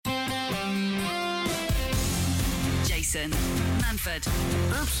Jason Manford.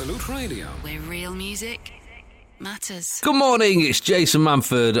 Absolute Radio. Where real music matters. Good morning, it's Jason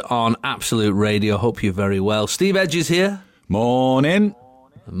Manford on Absolute Radio. Hope you're very well. Steve Edge is here. Morning.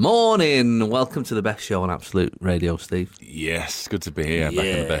 Morning. Welcome to the best show on Absolute Radio, Steve. Yes, good to be here. Back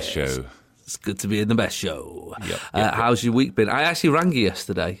in the best show. It's good to be in the best show. Yep. How's your week been? I actually rang you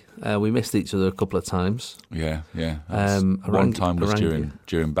yesterday. We missed each other a couple of times. Yeah. One time was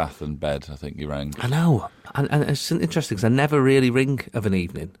during bath and bed, I think you rang. I know. And it's interesting because I never really ring of an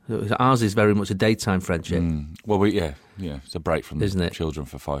evening. Ours is very much a daytime friendship. Well, it's a break from Isn't the it? children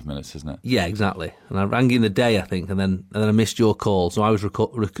for 5 minutes, isn't it? Yeah, exactly. And I rang you in the day, I think, and then I missed your call. So I was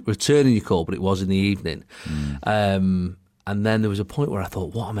returning your call, but it was in the evening. And then there was a point where I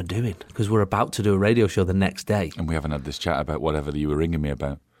thought, what am I doing? Because we're about to do a radio show the next day. And we haven't had this chat about whatever you were ringing me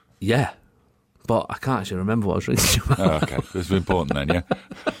about. Yeah. But I can't actually remember what I was ringing you about. Oh, okay. This is important then, yeah?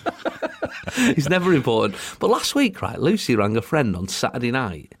 It's never important. But last week, right, Lucy rang a friend on Saturday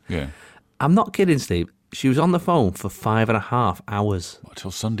night. Yeah. I'm not kidding, Steve. She was on the phone for 5.5 hours. What, till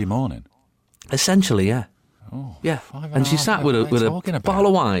Sunday morning? Essentially, yeah. Oh, Yeah. 5.5 And she sat with hours. a bottle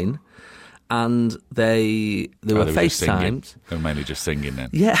of wine, and they were FaceTimed. They were mainly just singing then.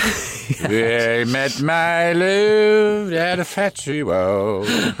 Yeah. We met my love at a festival.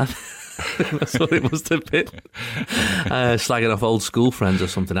 That's what it must have been. Slagging off old school friends or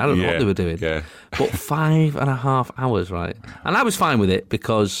something. I don't know what they were doing. Yeah. But 5.5 hours, right? And I was fine with it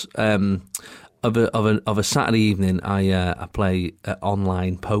because of a Saturday evening, I play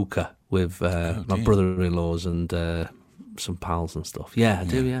online poker with my brother-in-laws and some pals and stuff. Yeah, I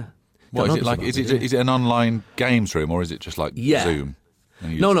do. Yeah. What is it like? Is it an online games room or is it just like Zoom?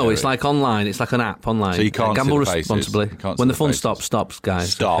 No, it's like online. It's like an app online. So you can't gamble see the faces. responsibly. When the fun stops,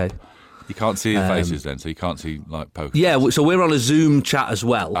 guys. Stop. Okay. You can't see the faces then, so you can't see like poker. Yeah, so we're on a Zoom chat as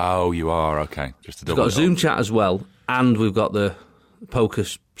well. Oh, you are okay. Just to We've got a Zoom chat as well, and we've got the poker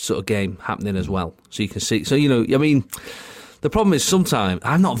sort of game happening as well. So you can see. So the problem is sometimes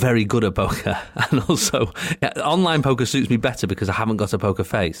I'm not very good at poker, and also online poker suits me better because I haven't got a poker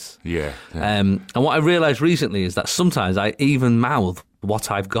face. Yeah. And what I realised recently is that sometimes I even mouth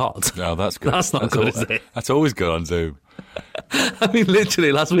what I've got. Oh, that's good. That's not good, is it? That's always good on Zoom. I mean,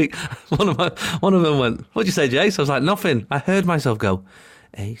 literally last week, one of them went, "What'd you say, Jace?" I was like, "Nothing." I heard myself go,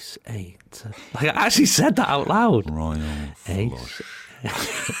 "Ace 8." Like I actually said that out loud. Royal Ace.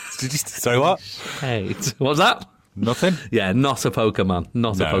 Did you say what? 8. What was that? Nothing? Yeah, not a poker man.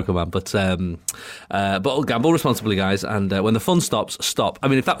 Not a poker man. But gamble responsibly, guys. And when the fun stops, stop. I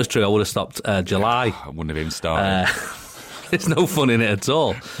mean, if that was true, I would have stopped July. I wouldn't have even started. There's no fun in it at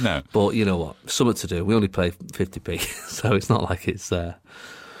all. No. But you know what? Something to do. We only play 50p, so it's not like it's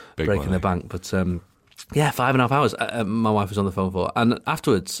breaking the bank. But 5.5 hours. My wife was on the phone for. And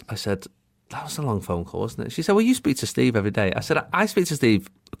afterwards, I said, that was a long phone call, wasn't it? She said, well, you speak to Steve every day. I said, I speak to Steve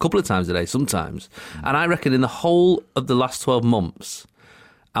a couple of times a day, sometimes. And I reckon in the whole of the last 12 months,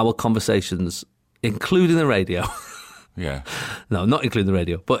 our conversations, including the radio... Yeah. No, not including the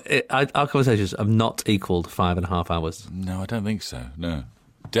radio. But our conversations have not equalled 5.5 hours. No, I don't think so. No.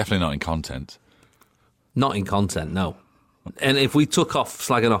 Definitely not in content. Not in content, no. And if we took off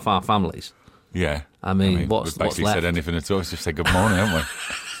slagging off our families... Yeah. I mean what's we've basically left? said anything at all. It's just said good morning, haven't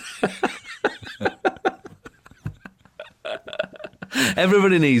we?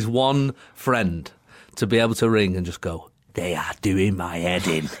 Everybody needs one friend to be able to ring and just go, they are doing my head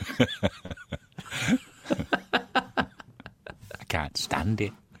in. I can't stand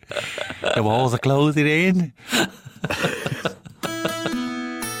it. The walls are closing in.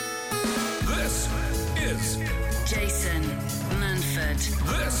 This is Jason Manford.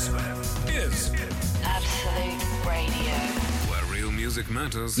 This is Absolute Radio. where real music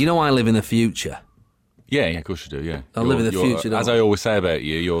matters. You know I live in the future. Yeah, of course you do, yeah. I live in the future, don't As I? I always say about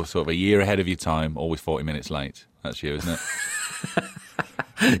you, you're sort of a year ahead of your time, always 40 minutes late. That's you, isn't it?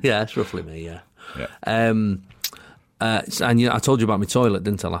 Yeah, that's roughly me, yeah. Yeah. And I told you about my toilet,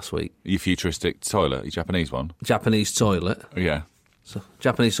 didn't I, last week? Your futuristic toilet, your Japanese one? Japanese toilet. Yeah. So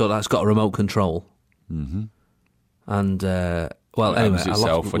Japanese toilet that's got a remote control. Mm-hmm. And, anyway... It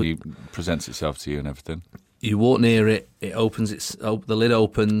itself when it presents itself to you and everything. You walk near it, it opens, the lid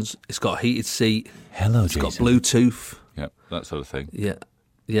opens, it's got a heated seat. Hello, It's Jason. got Bluetooth. Yeah, that sort of thing. Yeah,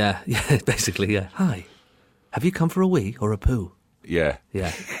 basically, yeah. Hi, have you come for a wee or a poo? Yeah.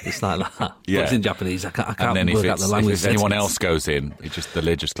 Yeah, it's like that. Yeah. But it's in Japanese, I can't And then work out the language. if anyone else goes in, the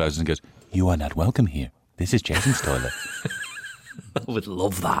lid just closes and goes, you are not welcome here. This is Jason's toilet. I would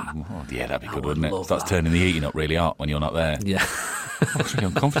love that. Oh, yeah, that'd be good, would wouldn't it? love Starts that. turning the heating up really hot when you're not there. Yeah. It's really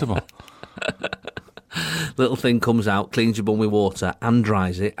uncomfortable. little thing comes out, cleans your bum with water and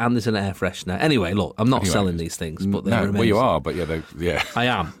dries it, and there's an air freshener. Anyway, look, I'm not selling these things, but they're amazing. Well, you are, but yeah. I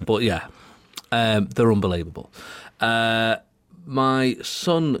am, but yeah, they're unbelievable. My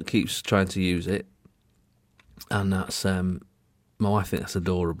son keeps trying to use it, and that's my wife thinks that's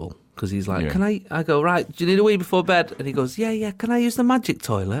adorable because he's like, "Can I?" I go, "Right, do you need a wee before bed?" And he goes, "Yeah. Can I use the magic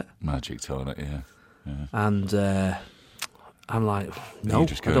toilet?" Magic toilet, yeah. And I'm like, "No, you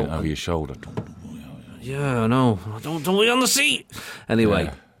just go over your shoulder." Yeah, no, don't be on the seat. Anyway.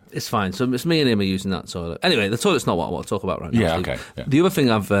 Yeah. It's fine. So it's me and him are using that toilet. Anyway, the toilet's not what I want to talk about right now. Yeah, okay. Yeah. The other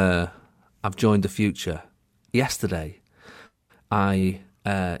thing I've joined the future. Yesterday, I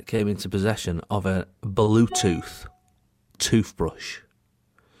came into possession of a Bluetooth toothbrush.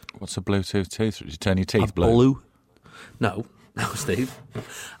 What's a Bluetooth toothbrush? Did you turn your teeth blue? No, Steve.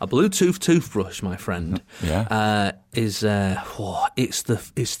 A Bluetooth toothbrush, my friend. Yeah. Is it's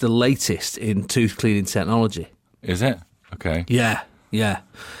the latest in tooth cleaning technology. Is it? Okay. Yeah.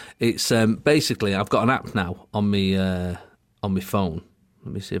 It's basically I've got an app now on my phone.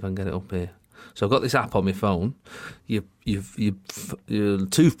 Let me see if I can get it up here. So I've got this app on my phone. Your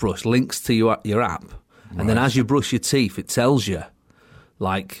toothbrush links to your app, and then as you brush your teeth, it tells you,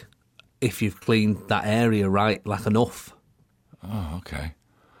 like, if you've cleaned that area right, like enough. Oh, okay.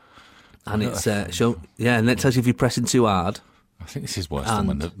 And it's and then it tells you if you're pressing too hard. I think this is worse than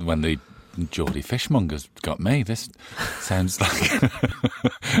when the Geordie fishmonger's got me. This sounds like.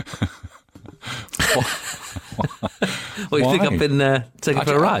 Well, you think I've been taken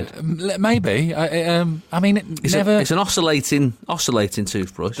for a ride? Maybe. I mean, it's an oscillating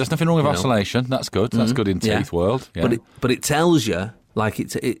toothbrush. There's nothing wrong with oscillation. That's good. Mm-hmm. That's good in teeth world. Yeah. But it tells you, like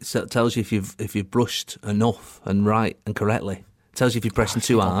it tells you if you've brushed enough and right and correctly. It tells you if you're pressing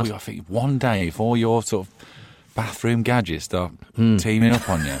too hard. I think one day, if all your sort of bathroom gadgets start teaming up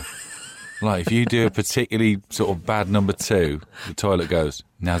on you. Like, if you do a particularly sort of bad number 2, the toilet goes,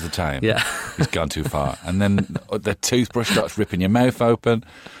 now's the time. Yeah. He's gone too far. And then the toothbrush starts ripping your mouth open.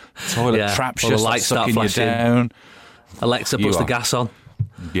 The toilet traps you, starts sucking you down. Alexa puts the gas on.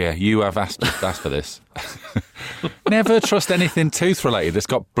 Yeah, you have asked for this. Never trust anything tooth-related that's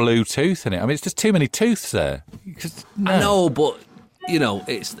got Bluetooth in it. I mean, it's just too many tooths there. I know, but,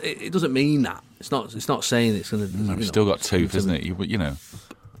 it doesn't mean that. It's not saying it's going to... It's still got tooth, isn't it? You know...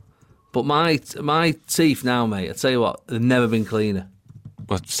 But my teeth now, mate, I tell you what, they've never been cleaner.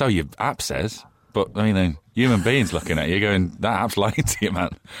 Well, so your app says. But, I mean, human beings looking at you going, that app's lying to you, man.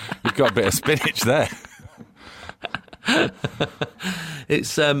 You've got a bit of spinach there.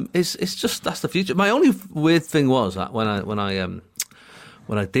 It's just, that's the future. My only weird thing was that when I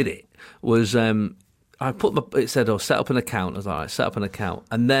did it was I put it said, set up an account. I was like, all right, set up an account.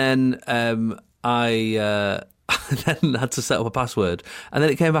 And then I then had to set up a password, and then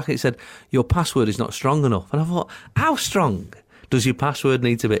it came back and it said your password is not strong enough. And I thought, how strong does your password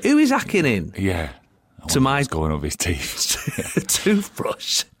need to be? Who is hacking in? Yeah, to my going over his teeth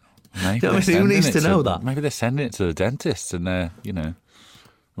toothbrush. Maybe who needs to know that? Maybe they're sending it to the dentist, and they're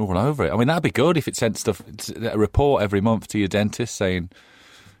all over it. I mean, that'd be good if it sent stuff, a report every month to your dentist saying,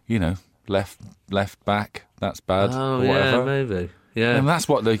 left back, that's bad. Oh, or whatever. Yeah, maybe. Yeah, and that's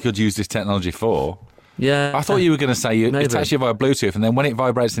what they could use this technology for. Yeah, I thought you were going to say it's actually via Bluetooth, and then when it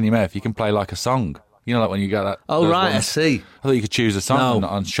vibrates in your mouth, you can play like a song. Like when you get that. Oh right, ones. I see. I thought you could choose a song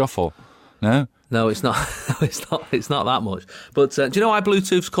on shuffle. No, it's not. It's not that much. But do you know why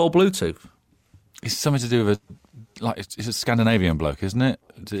Bluetooth's called Bluetooth? It's something to do with it's a Scandinavian bloke, isn't it?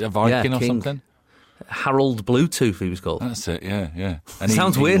 A Viking or something. Harold Bluetooth, he was called. That's it. Yeah. And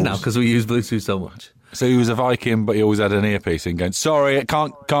sounds weird now because we use Bluetooth so much. So he was a Viking, but he always had an earpiece in going, sorry, I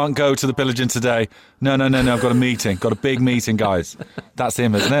can't go to the pillaging today. No, I've got a meeting. Got a big meeting, guys. That's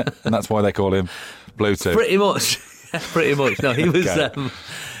him, isn't it? And that's why they call him Bluetooth. Pretty much. Pretty much. No, he was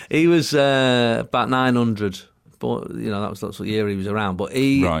he was about 900. But, that's what year he was around. But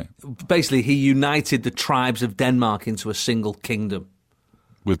basically, he united the tribes of Denmark into a single kingdom.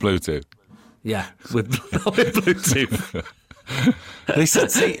 With Bluetooth? Yeah, with Bluetooth.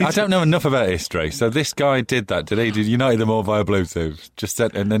 I don't know enough about history, so this guy did that, did he? Did unite them all via Bluetooth?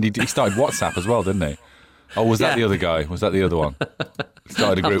 And then he started WhatsApp as well, didn't he? Oh, was that the other guy? Was that the other one?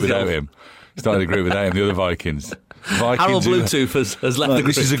 Started a group without him. The other Vikings. Harold Bluetooth has left the group.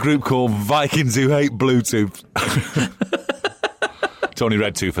 This is a group called Vikings Who Hate Bluetooth. Tony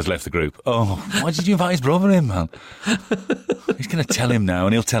Redtooth has left the group. Oh, why did you invite his brother in, man? He's going to tell him now,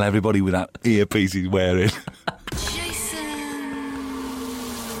 and he'll tell everybody with that earpiece he's wearing.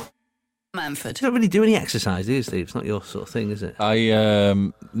 Manford. You don't really do any exercise, do you, Steve? It's not your sort of thing, is it? I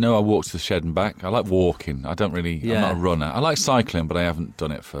walk to the shed and back. I like walking. I don't really... I'm not a runner. I like cycling, but I haven't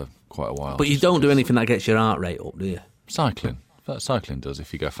done it for quite a while. But you don't do anything that gets your heart rate up, do you? Cycling. That's cycling does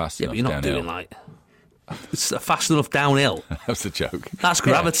if you go fast enough But you're not downhill. doing like it's fast enough downhill. That's a joke. That's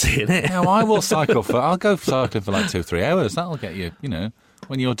gravity, isn't it? No, I will cycle I'll go cycling for like 2-3 hours. That'll get you,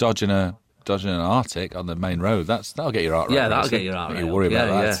 when you're dodging an Arctic on the main road, that'll get your heart rate. Yeah, that'll get your heart rate. You worry about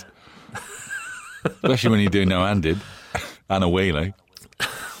that. Especially when you're doing no-handed and a wheelie.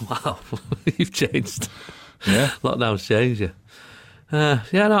 Wow, you've changed. Yeah. Lockdown's changed you.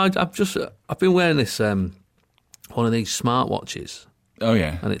 I've been wearing this one of these smartwatches. Oh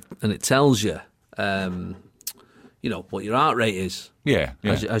yeah. And it tells you, what your heart rate is. Yeah.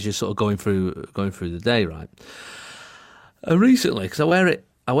 As you're sort of going through the day, right? Recently, because I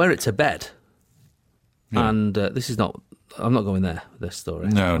wear it to bed, and this is not. I'm not going there with this story.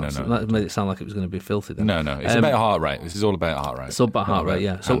 No. That made it sound like it was going to be filthy. Then. No. It's about heart rate. This is all about heart rate. It's all about heart rate,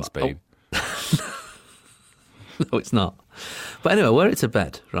 yeah. So speed. No, it's not. But anyway, I wear it to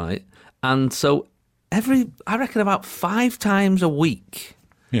bed, right? And so I reckon about 5 times a week,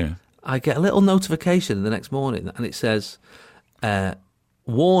 yeah, I get a little notification the next morning, and it says,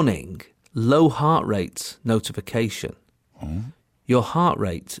 "Warning: low heart rate notification. Your heart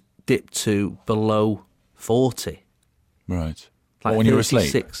rate dipped to below 40." Right. Like when you're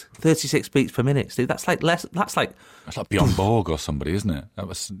asleep? 36 beats per minute, Steve. That's like less. That's like Bjorn Borg or somebody, isn't it? It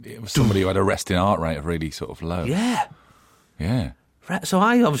was somebody who had a resting heart rate of really sort of low. Yeah. Right. So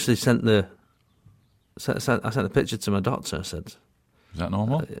I obviously sent the picture to my doctor. I said, "Is that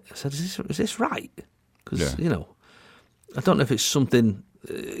normal?" I said, "Is this right?" Because Yeah. I don't know if it's something.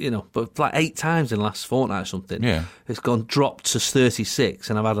 But like 8 times in the last fortnight or something, it's dropped to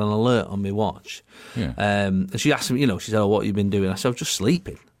 36, and I've had an alert on my watch. Yeah. And she asked me, she said, "Oh, what have you been doing?" I said, "I was just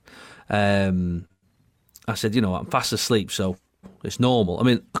sleeping." I said, "I'm fast asleep, so it's normal." I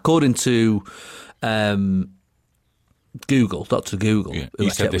mean, according to Google, Dr. Google, Yeah. who You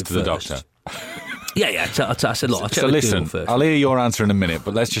I said checked this with to the first. doctor. Yeah. I said, "Look, I checked So with listen, Google first." I'll hear your answer in a minute,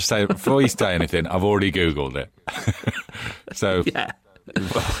 but let's just say before you say anything, I've already Googled it. So Yeah.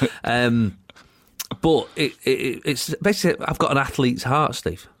 But it's basically, I've got an athlete's heart,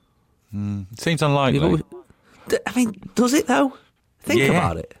 Steve. It seems unlikely. I mean, does it though? Think Yeah.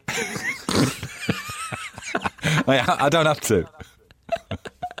 about it. I don't have to.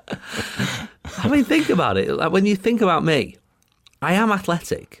 I mean, think about it. Like, when you think about me, I am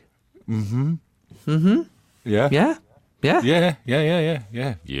athletic. Yeah. Yeah.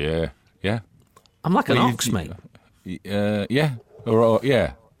 Yeah. I'm like an Well, ox, mate. Yeah. Yeah.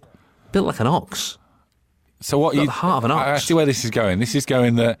 Built like an ox. So what Got you? the heart of an ox. I see where this is going. This is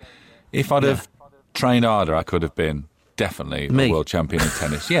going that if I'd have trained harder, I could have been definitely Me. a world champion in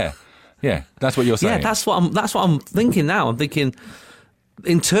tennis. Yeah. That's what you're saying. Yeah, that's what I'm thinking now. I'm thinking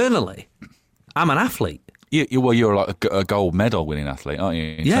internally, I'm an athlete. You're like a gold medal winning athlete, aren't you?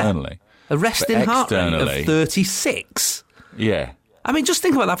 Internally, A resting But heart rate externally- of 36. yeah. I mean, just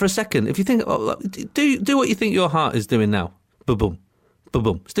think about that for a second. If you think, do what you think your heart is doing now. Boom, boom, boom,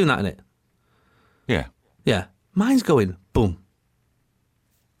 boom. It's doing that, innit? Yeah. Yeah. Mine's going boom,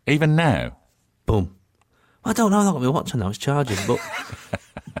 Even now. boom. I don't know. I'm not going to be watching now. It's charging, but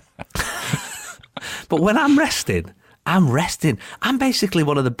but when I'm resting, I'm resting. I'm basically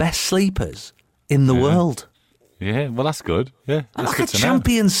one of the best sleepers in the world. Yeah. Well, that's good. Yeah. I'm That's like good a to know.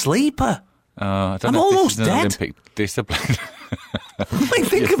 champion sleeper. I don't I'm know if almost this is an dead. Olympic discipline. I mean,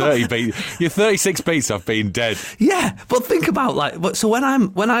 think about You're 36 beats. I've been dead. Yeah, but think about so when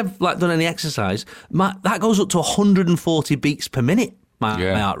I've done any exercise, that goes up to 140 beats per minute. My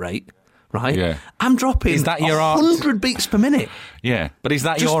heart rate, right? Yeah. I'm dropping. Is that your heart? 100 beats per minute. Yeah, but is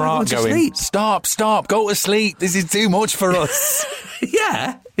that Just your by heart going to going? sleep. Stop! Go to sleep. This is too much for us.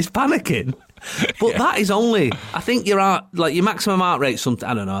 Yeah, it's panicking. But that is only, I think your heart, like your maximum heart rate, something,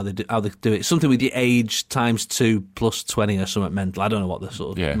 I don't know how they do it, something with your age times 2 plus 20 or something mental. I don't know what the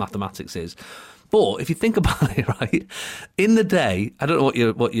sort of mathematics is. But if you think about it, right, in the day, I don't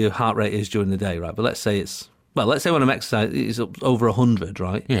know what your heart rate is during the day, right, but let's say when I'm exercising, it's up over 100,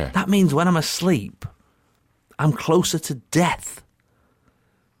 right? Yeah. That means when I'm asleep, I'm closer to death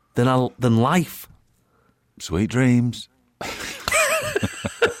than life. Sweet dreams.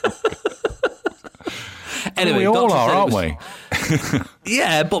 Anyway, we all Dr. are, said it aren't was- we?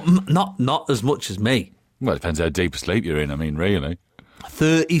 Yeah, but not as much as me. Well, it depends how deep a sleep you're in. I mean, really.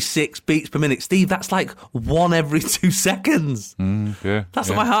 36 beats per minute. Steve, that's like 1 every 2 seconds. Yeah. That's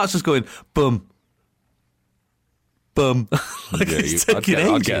like my heart's just going, boom, boom. Like Yeah, it's taking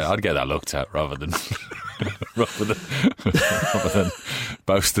ages. I'd get that looked at rather than rather than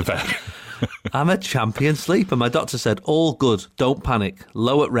boast about it. I'm a champion sleeper. My doctor said, all good, don't panic,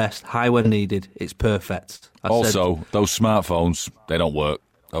 low at rest, high when needed, it's perfect. I said, Also, those smartphones, they don't work.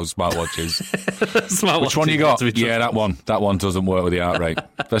 those smartwatches. Smartwatches. Which one you got? To be Yeah, that one. That one doesn't work with the heart rate.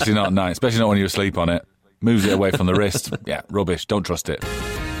 Especially not at night. Especially not when you're asleep on it. Moves it away from the wrist. Yeah, rubbish. Don't trust it.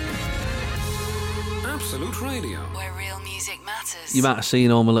 Absolute Radio. Where real music matters. You might have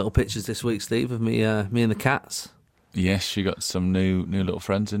seen all my little pictures this week, Steve, of me and the cats. Yes, you got some new little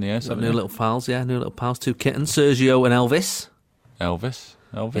friends in the house. Got new little pals, yeah, new little pals. 2 kittens, Sergio and Elvis. Elvis?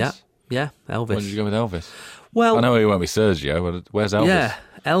 Yeah, Elvis. Where did you go with Elvis? Well, I know you went with Sergio, but where's Elvis? Yeah,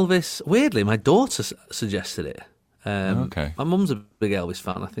 Elvis. Weirdly, my daughter suggested it. Okay. My mum's a big Elvis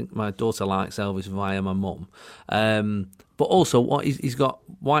fan. I think my daughter likes Elvis via my mum. But also, he's got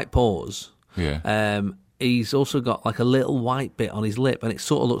white paws. Yeah. He's also got like a little white bit on his lip, and it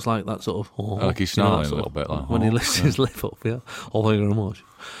sort of looks like that sort of... like he's snarling a little bit. Like, when he lifts his lip up, yeah. Oh, thank you very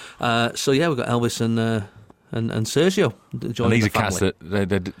much. So, yeah, we've got Elvis and Sergio joining and these the are cats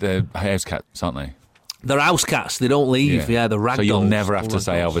family. they're house cats, aren't they? They're house cats. They don't leave. Yeah, they're ragdolls. So you'll never have to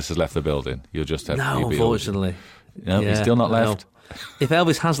say Elvis has left the building. You'll just have... No, unfortunately. No, he's still not left. No. If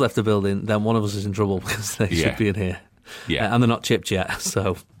Elvis has left the building, then one of us is in trouble because they should be in here. Yeah. And they're not chipped yet,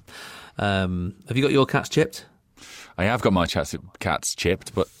 so... have you got your cats chipped? I have got my cats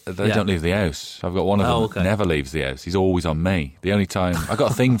chipped, but they don't leave the house. I've got one of them never leaves the house. He's always on me. The only time... I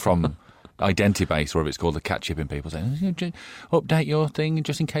got a thing from Identibase, or if it's called the cat chipping people, saying, update your thing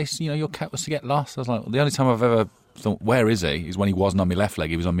just in case your cat was to get lost. I was like, the only time I've ever thought, where is he, is when he wasn't on my left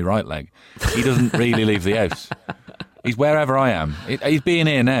leg, he was on my right leg. He doesn't really leave the house. He's wherever I am. He's being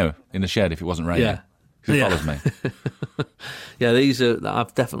here now, in the shed, if it wasn't raining. Yeah. He follows me. Yeah, these are...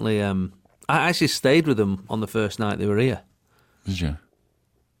 I've definitely... I actually stayed with them on the first night they were here. Did you?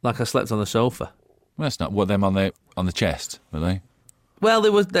 Like I slept on the sofa. Well, that's not... What, them on the chest, were they? Well,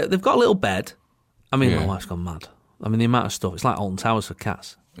 they've got a little bed. I mean, my wife's gone mad. I mean, the amount of stuff... It's like Alton Towers for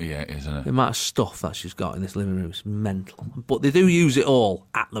cats. Yeah, it is, isn't it? The amount of stuff that she's got in this living room is mental. But they do use it all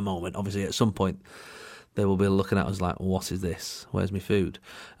at the moment. Obviously, at some point, they will be looking at us like, what is this? Where's my food?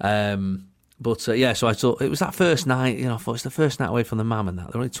 So I thought it was that first night. I thought it's the first night away from the mum and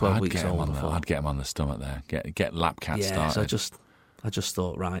that. They're only 12 weeks old. I'd get them on the stomach there. Get lap cat started. So I just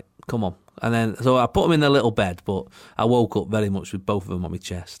thought, right, come on. And then so I put them in their little bed, but I woke up very much with both of them on my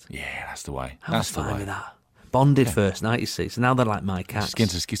chest. Yeah, that's the way. I was fine with that. Bonded first night, you see. So now they're like my cats. Skin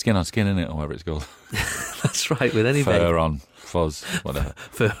on skin, innit, or whatever it's called. That's right, with any fur on fuzz, whatever.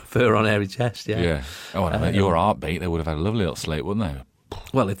 fur on hairy chest, yeah. Yeah. Oh, your heartbeat, they would have had a lovely little sleep, wouldn't they?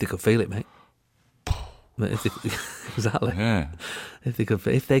 Well, if they could feel it, mate. Exactly. Yeah. If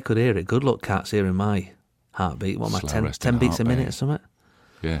they could hear it, good luck cats hearing my heartbeat. What am I, 10 beats a minute or something?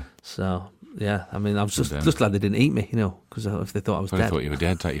 Yeah. So, yeah, I mean, I was just glad they didn't eat me, because if they thought I was dead. They thought you were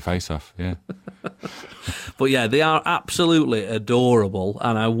dead, take your face off, yeah. But yeah, they are absolutely adorable,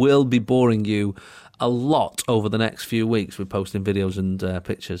 and I will be boring you a lot over the next few weeks with posting videos and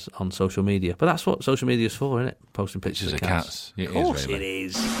pictures on social media. But that's what social media is for, isn't it? Posting pictures of cats. It of course is, really. it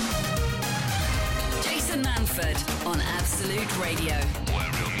is. Jason Manford on Absolute Radio.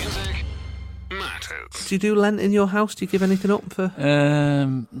 Where real music matters. Do you do Lent in your house? Do you give anything up for?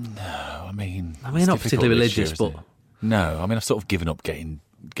 No, I mean, not particularly religious, but no, I mean, I've sort of given up getting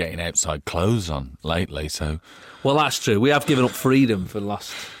outside clothes on lately. So, well, that's true. We have given up freedom for the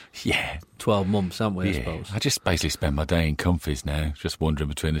last 12 months, haven't we? I suppose. I just basically spend my day in comfies now, just wandering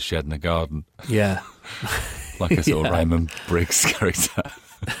between the shed and the garden. Yeah, like a sort of Raymond Briggs character.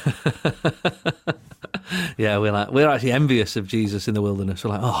 Yeah, we're actually envious of Jesus in the wilderness.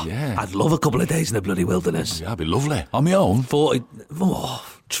 We're like, I'd love a couple of days in the bloody wilderness. Yeah, that'd be lovely. On my own. 40.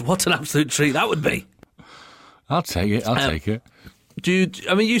 What an absolute treat that would be. I'll take it. take it.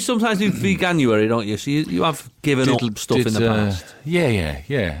 You sometimes do veganuary, don't you? So you have given up stuff in the past.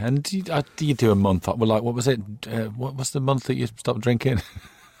 Yeah. And you do a month. Well, like, what was it? What was the month that you stopped drinking?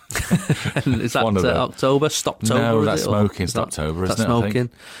 Is that October? Stoptober? No, that's smoking. Stoptober, isn't it? Smoking.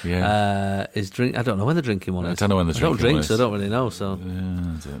 Yeah. Is drink? I don't know when the drinking one is. I don't know when the drinking one is. I don't drink, so I don't really know. So I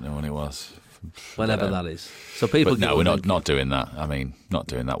don't know when it was. Whenever that is. So people. But no, we're not doing that. I mean, not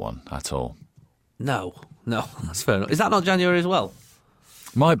doing that one at all. No, that's fair enough. Is that not January as well?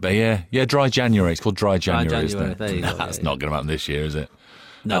 Might be, yeah. Yeah, dry January. It's called dry January, isn't it? There you go. That's not going to happen this year, is it?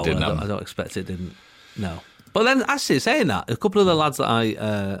 No, I don't expect it didn't. No. But then, actually, saying that, a couple of the lads that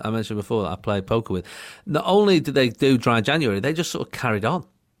I mentioned before that I played poker with, not only did they do dry January, they just sort of carried on.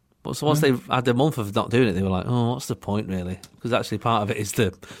 But so once they had a month of not doing it, they were like, oh, what's the point, really? Because actually part of it is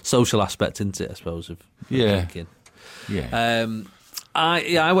the social aspect, isn't it, I suppose, of drinking. Yeah.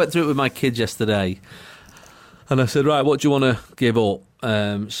 I went through it with my kids yesterday, and I said, right, what do you want to give up?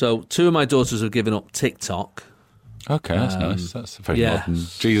 So 2 of my daughters have given up TikTok. Okay, that's nice. That's very modern.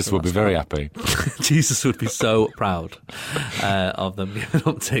 Jesus would be very happy. Jesus would be so proud of them giving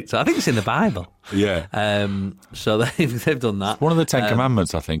up TikTok. I think it's in the Bible. Yeah. So they've done that. One of the 10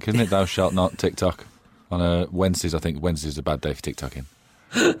 Commandments, I think, isn't it? Thou shalt not TikTok on Wednesdays. I think Wednesday's a bad day for TikToking.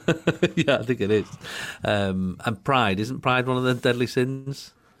 Yeah, I think it is. And pride, isn't pride one of the deadly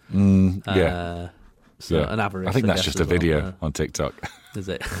sins? Yeah. And avarice. I think that's just a video on TikTok. Is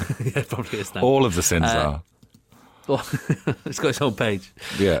it? Yeah, probably is now. All of the sins are. Well, it's got its own page.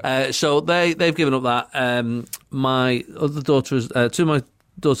 Yeah. So they've given up that. My other daughters, two of my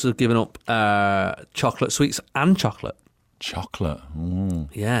daughters have given up chocolate, sweets and chocolate. Chocolate.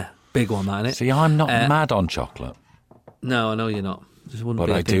 Yeah, big one, that, innit? See, I'm not mad on chocolate. No, I know you're not. Just wouldn't But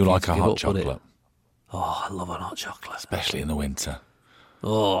be I do like a hot up, chocolate. Oh, I love a hot chocolate. Especially in the winter.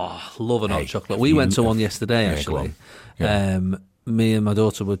 Oh, love a hot chocolate. We went to one yesterday, actually. Yeah. Me and my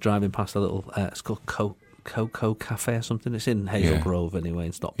daughter were driving past a little, it's called Cocoa Cafe or something. It's in Hazel Grove anyway,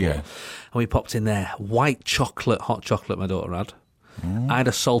 in Stockport. Yeah. And we popped in there. White chocolate, hot chocolate my daughter had. I had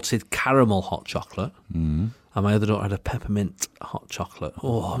a salted caramel hot chocolate. And my other daughter had a peppermint hot chocolate.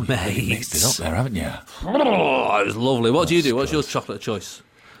 Oh, mate. You mixed it up there, haven't you? Oh, it was lovely. What do you do? What's your chocolate choice?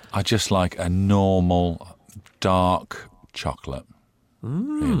 I just like a normal dark chocolate.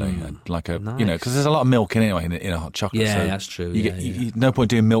 Really, like a nice. because there's a lot of milk in it anyway in a hot chocolate. Yeah, so that's true. You no point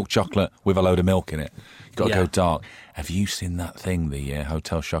doing milk chocolate with a load of milk in it. You've got to go dark. Have you seen that thing, the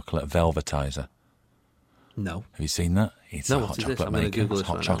Hotel Chocolate Velvetizer? No. Have you seen that? It's a hot chocolate maker. It's a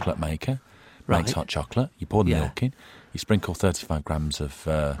hot chocolate maker. Makes hot chocolate. You pour the milk in. You sprinkle 35 grams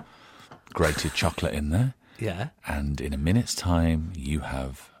of grated chocolate in there. Yeah. And in a minute's time, you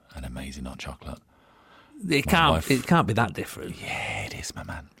have an amazing hot chocolate. It can't be that different. Yeah, it is, my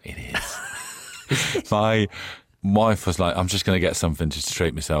man. It is. My wife was like, I'm just going to get something just to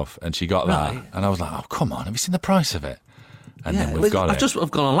treat myself. And she got that. And I was like, oh, come on. Have you seen the price of it? And then we've got it.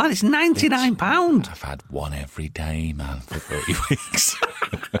 I've gone online. It's £99. I've had one every day, man, for 3 weeks.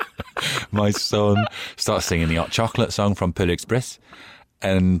 My son starts singing the hot chocolate song from Polar Express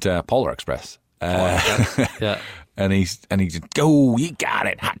and Polar Express. Yeah. And he just, oh, you got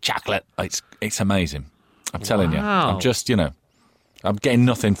it, hot chocolate. It's amazing. I'm telling you. I'm just, I'm getting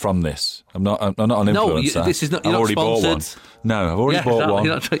nothing from this. I'm not an influencer. No, this is not. You're I've already not bought one. No, I've already bought one.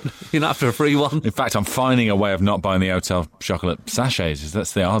 You're not after a free one. In fact, I'm finding a way of not buying the hotel chocolate sachets.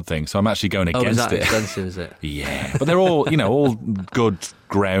 That's the hard thing. So I'm actually going against is that it. expensive, is it? Yeah, but they're all, all good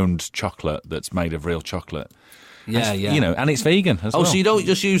ground chocolate that's made of real chocolate. Yeah, and it's vegan as well. Oh, so you don't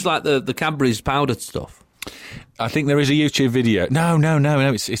just use like the Cadbury's powdered stuff? I think there is a YouTube video. No.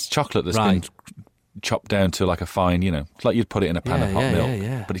 It's chocolate that's been chopped down to like a fine, it's like you'd put it in a pan of hot milk.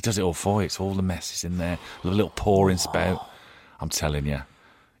 Yeah. But he does it all for you. It's all the messes in there, the little pouring spout. I'm telling you,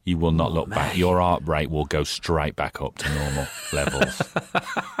 you will not look back. Your heart rate will go straight back up to normal levels.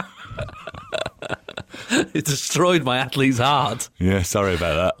 It destroyed my athlete's heart. Yeah, sorry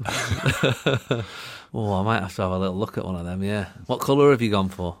about that. Oh, I might have to have a little look at one of them, yeah. What colour have you gone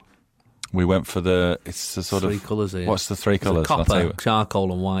for? We went for it's the sort three of... colours here. What's the three colours? Copper,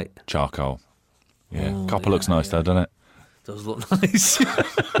 charcoal and white. Charcoal. Yeah, copper looks nice though, doesn't it? Does look nice.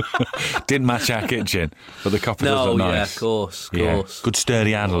 Didn't match our kitchen, but the copper does look nice. Yeah, of course. Good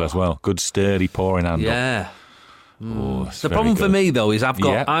sturdy handle as well. Good sturdy pouring handle. Yeah. Oh, the problem for me though is I've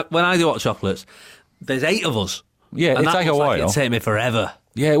got when I do hot chocolates, there's 8 of us. Yeah, it takes a while. It'd take me forever.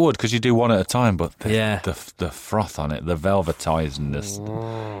 Yeah, it would, because you do one at a time, but the froth on it, the velvetizingness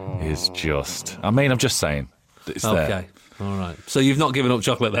is just... I mean, I'm just saying. It's there. Okay, all right. So you've not given up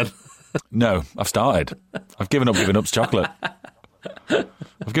chocolate then? No, I've started. I've given up chocolate. I've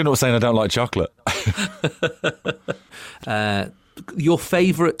given up saying I don't like chocolate. Your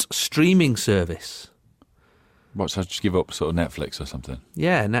favourite streaming service? What, so I just give up sort of Netflix or something?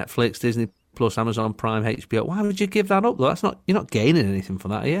 Yeah, Netflix, Disney Plus, Amazon Prime, HBO. Why would you give that up, though? You're not gaining anything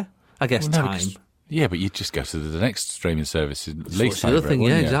from that, are you? I guess time. Yeah, but you just go to the next streaming service. Least the other thing,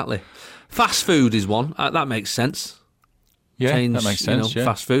 exactly. Fast food is one. That makes sense. Yeah, that makes sense.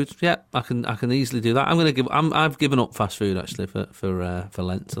 Fast food. Yeah, I can easily do that. I've given up fast food actually for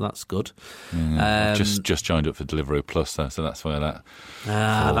Lent, so that's good. I've just joined up for Deliveroo Plus, though, so that's where that.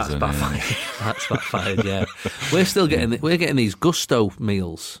 That's backfired. That's backfired. Yeah, we're getting these Gusto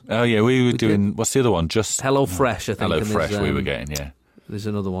meals. Oh yeah, we were doing. What's the other one? Just Hello Fresh. I think. Hello Fresh. We were getting. Yeah. There's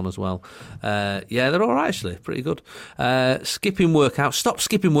another one as well. Yeah, they're all right actually, pretty good. Skipping workouts. Stop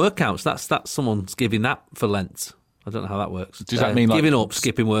skipping workouts. That's someone's giving that for Lent. I don't know how that works. Does that mean giving up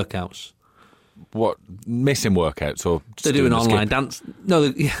skipping workouts? What, missing workouts or they're doing online dance?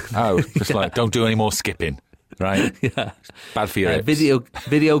 No, just like don't do any more skipping. right? Yeah. Bad for your hips.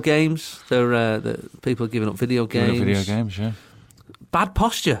 Video games. People are giving up video games. Video games, yeah. Bad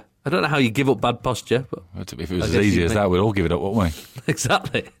posture. I don't know how you give up bad posture. But If it was as easy as that, we'd all give it up, wouldn't we?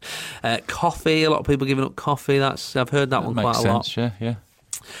 Exactly. Coffee. A lot of people giving up coffee. I've heard that one quite a lot. Yeah.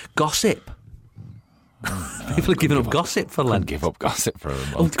 Gossip. Oh, no, people are giving up gossip for Lent. Give up gossip for a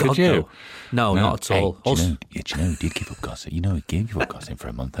month. Oh, Could God, you? No, not at all. Do you know, did give up gossip. You know, he gave up gossip for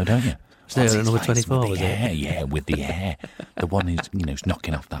a month, though, don't you? So another 24, was it? Yeah, with the hair. The one who's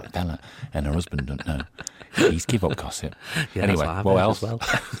knocking off that fella and her husband don't know. He's give up gossip. Yeah, anyway, what else? Well.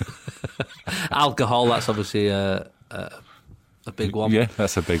 Alcohol, that's obviously a big one. Yeah,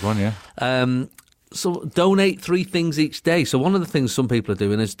 that's a big one, yeah. So donate 3 things each day. So one of the things some people are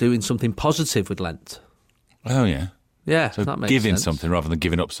doing is doing something positive with Lent. Oh, yeah. Yeah, so that makes giving sense. something rather than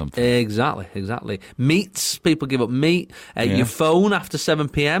giving up something. Exactly. Meats, people give up meat. Your phone after 7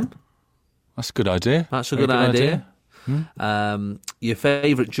 p.m. That's a good idea. That's a good idea. Your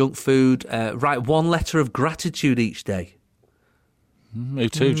favourite junk food. Write 1 letter of gratitude each day. Me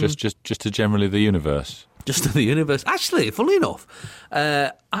too, just to generally the universe. Just to the universe. Actually, funnily enough,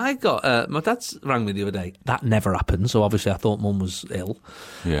 I got... my dad's rang me the other day. That never happened, so obviously I thought Mum was ill.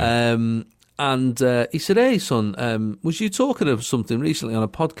 Yeah. And he said, "Hey, son, was you talking of something recently on a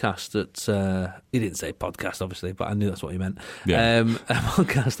podcast that..." he didn't say podcast, obviously, but I knew that's what he meant. Yeah. A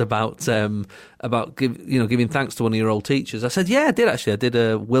podcast about giving thanks to one of your old teachers. I said, "Yeah, I did actually. I did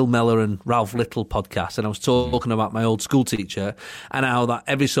a Will Mellor and Ralph Little podcast, and I was talking about my old school teacher and how that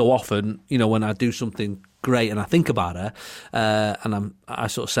every so often, when I do something great and I think about her, and I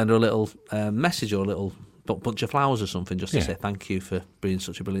sort of send her a little message or a little bunch of flowers or something just to say thank you for being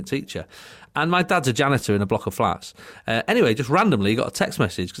such a brilliant teacher." And my dad's a janitor in a block of flats. Anyway, just randomly he got a text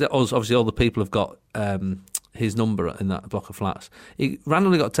message, because obviously all the people have got his number in that block of flats. He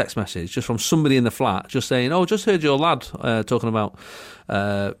randomly got a text message just from somebody in the flat just saying, "Oh, just heard your lad talking about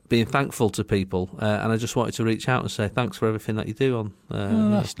being thankful to people, and I just wanted to reach out and say thanks for everything that you do on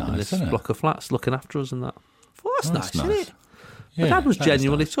that's nice, in this isn't it? block of flats, looking after us and that." Well, that's nice, isn't it? Yeah, my dad was that is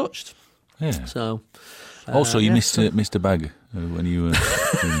genuinely nice. touched. Yeah. So... Also, you missed Mr. Bag when you were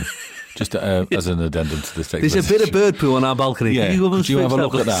just as an addendum to this text. There's a bit of bird poo on our balcony. Yeah, could you have a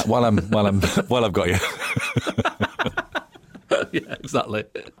look at that while I've got you? Yeah, exactly.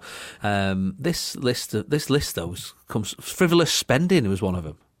 This list though comes frivolous spending was one of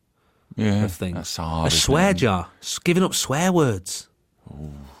them. Yeah, Of things. that's hard. A swear jar, giving up swear words.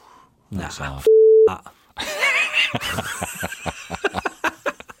 That's hard. That.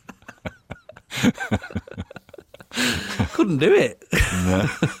 Couldn't do it.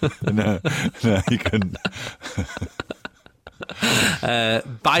 No, you couldn't.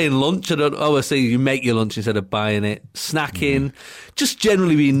 Buying lunch. I see you make your lunch instead of buying it. Snacking. Just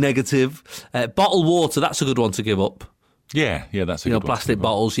generally being negative. Bottled water, that's a good one to give up. Yeah, that's a good one. Plastic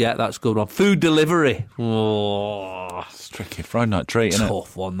bottles, that's a good one. Food delivery. Oh, It's tricky. Friday night treat, isn't it?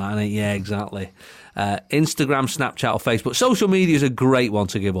 tough one, that, isn't it? Yeah, exactly. Instagram, Snapchat or Facebook. Social media is a great one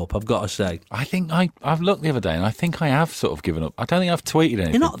to give up, I've got to say. I think I've looked the other day and I think I have sort of given up. I don't think I've tweeted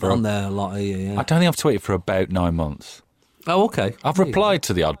anything. You're not on there a lot, are you? Yeah. I don't think I've tweeted for about 9 months. Oh, okay. I've replied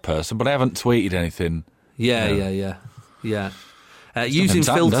to the odd person, but I haven't tweeted anything. Yeah. Using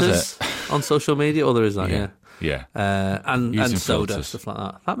happened, filters on social media, or there is that, Yeah. And Using soda, filters. stuff like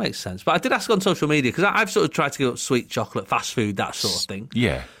that. That makes sense. But I did ask on social media, because I've sort of tried to give up sweet chocolate, fast food, that sort of thing.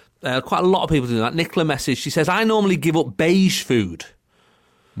 Yeah. Quite a lot of people do that. Nicola messaged, she says, "I normally give up beige food."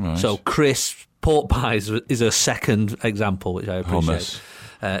 Right. So crisps, pork pies is a second example, which I appreciate.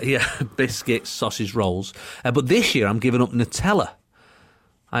 Hummus. Biscuits, sausage rolls. But this year I'm giving up Nutella.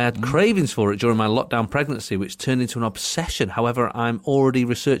 I had cravings for it during my lockdown pregnancy, which turned into an obsession. However, I'm already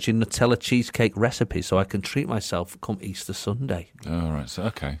researching Nutella cheesecake recipes so I can treat myself come Easter Sunday. All right. So,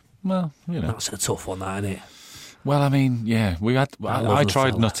 okay. Well, That's a tough one, that, isn't it? Well, I mean, yeah, I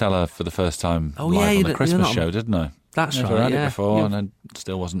tried Nutella for the first time on the Christmas show, didn't I? That's Never right, had yeah. it before, and I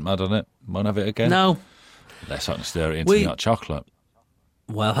still wasn't mad on it. Won't have it again. No. They're starting to stir it into hot chocolate.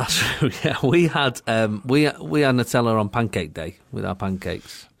 Well, that's true. Yeah, we had Nutella on Pancake Day with our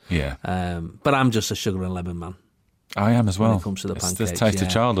pancakes. Yeah, but I'm just a sugar and lemon man. I am as well. When it comes to the It's pancakes, the taste of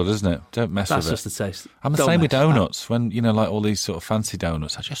childhood, isn't it? Don't mess That's with it. just the taste. I'm the Don't same with mess. donuts. When like all these sort of fancy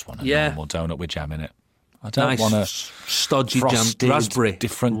donuts, I just want a normal donut with jam in it. I don't want a stodgy frosted, jam, raspberry,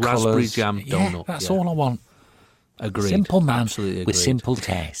 different raspberry colours. jam donut. That's all I want. Agreed. Simple man Absolutely with agreed. simple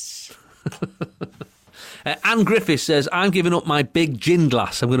tastes. Anne Griffiths says, "I'm giving up my big gin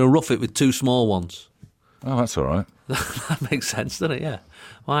glass. I'm going to rough it with 2 small ones." Oh, that's all right. That makes sense, doesn't it? Yeah.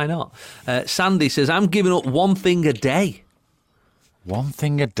 Why not? Sandy says, "I'm giving up 1 thing a day." One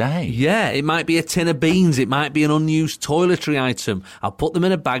thing a day? Yeah, it might be a tin of beans. It might be an unused toiletry item. I'll put them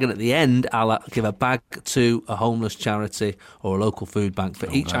in a bag, and at the end, I'll give a bag to a homeless charity or a local food bank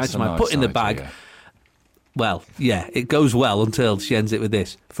for each item I put in the bag. Well, yeah, it goes well until she ends it with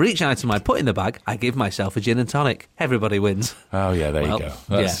this. For each item I put in the bag, I give myself a gin and tonic. Everybody wins. Oh, yeah, there you go.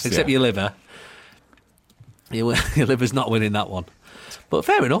 Except your liver. Your liver's not winning that one. But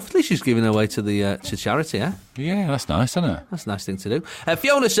fair enough. At least she's giving away to the to charity, eh? Yeah, that's nice, isn't it? That's a nice thing to do.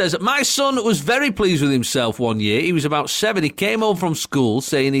 Fiona says, my son was very pleased with himself one year. He was about 7. He came home from school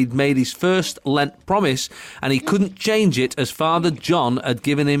saying he'd made his first Lent promise and he couldn't change it as Father John had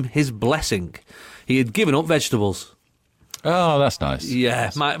given him his blessing. He had given up vegetables. Oh, that's nice.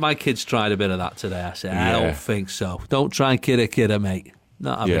 Yeah, my kids tried a bit of that today. I said, I don't think so. Don't try and kid a mate.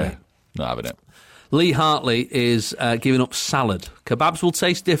 Not having it. Not having it. Lee Hartley is giving up salad. Kebabs will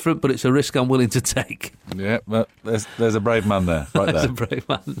taste different, but it's a risk I'm willing to take. Yeah, well, there's a brave man there, right there. There's a brave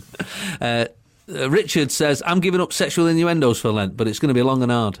man. Richard says, I'm giving up sexual innuendos for Lent, but it's going to be long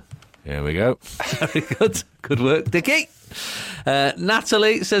and hard. Here we go. Very good. Good work, Dickie.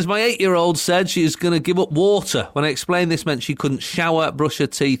 Natalie says, my 8-year-old said she's going to give up water. When I explained this meant she couldn't shower, brush her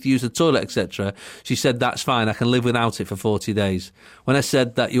teeth, use the toilet, etc., she said, that's fine, I can live without it for 40 days. When I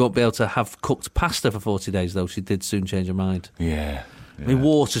said that you won't be able to have cooked pasta for 40 days, though, she did soon change her mind. Yeah. I mean,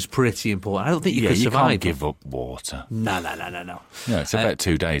 water's pretty important. I don't think you can survive. You can't give up water. No. Yeah, it's about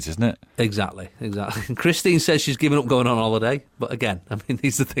 2 days, isn't it? Exactly. Christine says she's given up going on holiday, but again, I mean,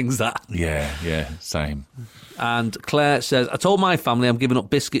 these are things that... Yeah, same. And Claire says, I told my family I'm giving up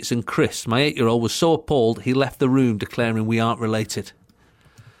biscuits and crisps. My 8-year-old was so appalled, he left the room declaring we aren't related.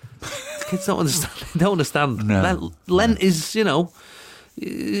 Kids don't understand. They don't understand. No. Lent is,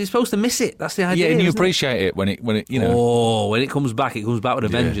 you're supposed to miss it. That's the idea. Yeah, and you appreciate it when it. Oh, when it comes back with a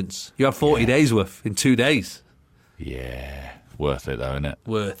vengeance. You have 40 days worth in 2 days. Yeah, worth it though, isn't it?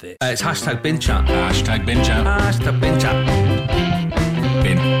 Worth it. It's hashtag bin chat. Hashtag bin chat. Hashtag bin chat.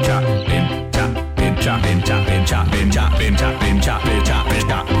 Bin chat. Bin chat. Bin chat. Bin chat. Bin chat. Bin chat. Bin chat. Bin chat. Bin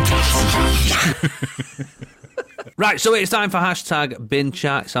chat. Bin chat. Right, so it's time for hashtag bin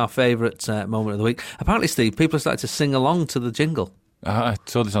chat. It's our favourite moment of the week. Apparently, Steve, people are starting to sing along to the jingle. I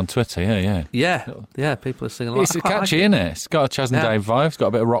saw this on Twitter, yeah. Yeah, people are singing along. It's catchy, isn't it? It's got a Chaz and Dave vibe. It's got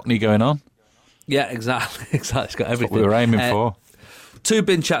a bit of Rockney going on. Yeah, exactly. It's got everything. That's what we were aiming for. 2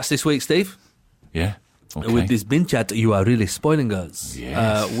 bin chats this week, Steve. Yeah. Okay. With this bin chat, you are really spoiling us.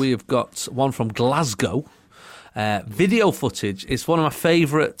 Yes. We've got one from Glasgow. Video footage. It's one of my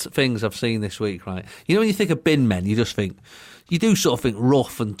favourite things I've seen this week, right? You know when you think of bin men, you do sort of think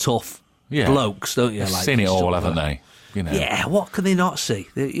rough and tough blokes, don't you? They've seen it all, haven't they? Yeah, what can they not see?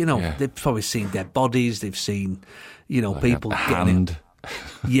 They've probably seen dead bodies. They've seen, people getting...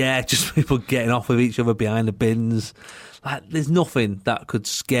 just people getting off with each other behind the bins. Like, there's nothing that could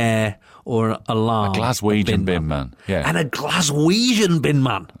scare or alarm a Glaswegian bin man. Yeah. And a Glaswegian bin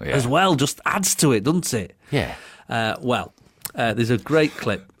man as well just adds to it, doesn't it? Yeah. There's a great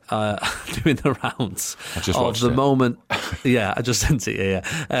clip doing the rounds of the moment. Yeah, I just sent it.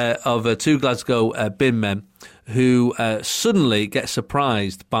 Of 2 Glasgow bin men who suddenly get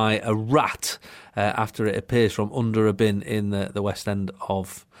surprised by a rat after it appears from under a bin in the West End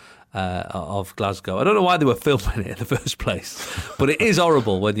of Glasgow. I don't know why they were filming it in the first place, but it is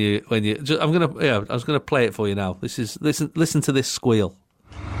horrible when you. I was gonna play it for you now. Listen to this squeal.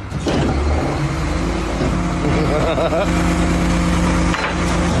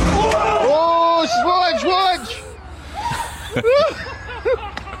 Watch!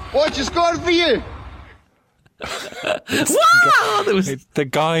 Watch, it's gone for you. The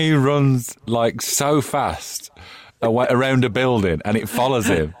guy who runs like so fast around a building and it follows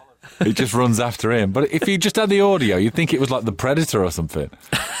him. It just runs after him. But if you just had the audio, you'd think it was like the Predator or something.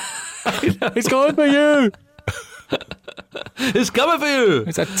 It's going for you. It's coming for you.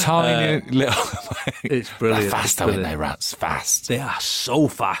 It's a tiny little... It's brilliant. They're fast, aren't they, rats? Fast. They are so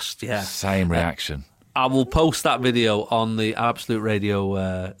fast, yeah. Same reaction. I will post that video on the Absolute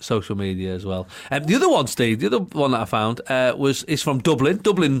Radio social media as well. The other one, Steve, the other one that I found is from Dublin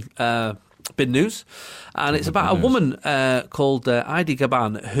Bin News, and it's about a woman called Heidi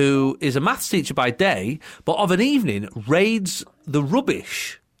Gaban, who is a maths teacher by day, but of an evening raids the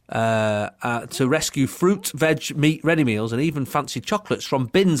rubbish to rescue fruit, veg, meat, ready meals, and even fancy chocolates from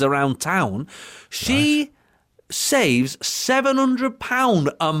bins around town. She saves £700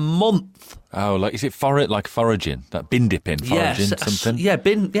 a month. Oh, is it foraging? That bin dipping, foraging, something? Yeah,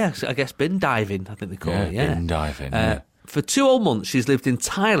 I guess bin diving, I think they call it, bin diving, For 2 whole months, she's lived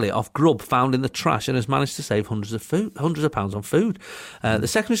entirely off grub found in the trash and has managed to save hundreds of pounds on food. The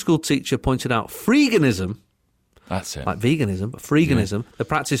secondary school teacher pointed out freeganism That's it. Like veganism, but freeganism, the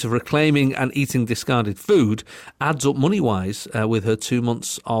practice of reclaiming and eating discarded food, adds up money-wise with her 2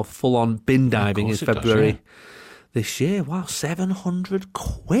 months of full-on bin diving in February this year. Wow, 700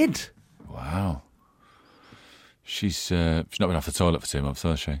 quid. Wow. She's not been off the toilet for 2 months,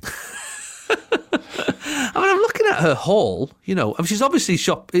 has she? I mean, I'm looking at her haul, you know. I mean, she's obviously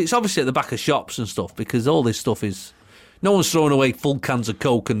it's obviously at the back of shops and stuff, because all this stuff is... No one's throwing away full cans of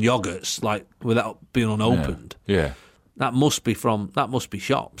Coke and yogurts, like, without being unopened. Yeah. That must be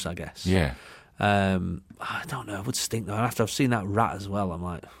shops, I guess. Yeah. I don't know. It would stink, though. After I've seen that rat as well, I'm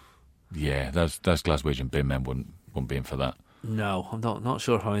like... Yeah, those Glaswegian bin men wouldn't be in for that. No, I'm not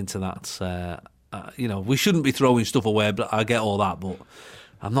sure how into that. You know, we shouldn't be throwing stuff away, but I get all that, but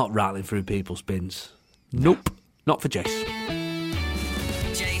I'm not rattling through people's bins. Nope, not for Jason.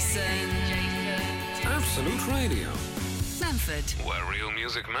 Absolute Radio. Manford. Where real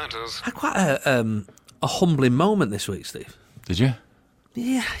music matters. I had quite a humbling moment this week, Steve. Did you?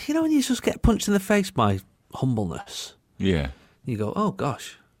 Yeah, you know when you just get punched in the face by humbleness. Yeah. You go, oh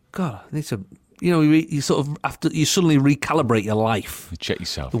gosh, God, I need to. You know, you sort of after you suddenly recalibrate your life. You check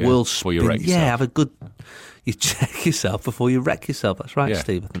yourself. The world's before you wreck yourself. Yeah, have a good. You check yourself before you wreck yourself. That's right,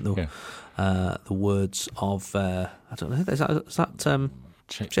 Steve. I think the words of I don't know. Is that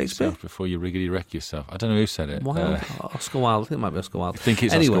check Shakespeare? Yourself before you riggedy wreck yourself. I don't know who said it. Wilde? Oscar Wilde. I think it might be Oscar Wilde. I think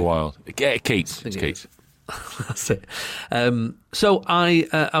it's anyway. Oscar Wilde. Keats. It's Keats. That's it. So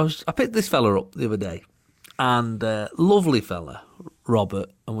I picked this fella up the other day, and lovely fella, Robert,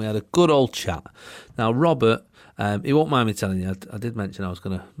 and we had a good old chat. Now, Robert, he won't mind me telling you, I did mention I was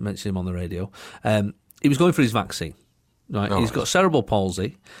going to mention him on the radio. He was going for his vaccine. Right, he's got cerebral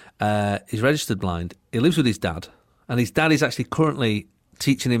palsy. He's registered blind. He lives with his dad, and his dad is actually currently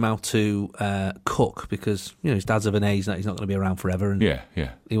teaching him how to cook, because his dad's of an age that he's not going to be around forever, and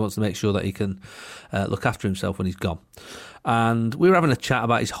he wants to make sure that he can look after himself when he's gone. And we were having a chat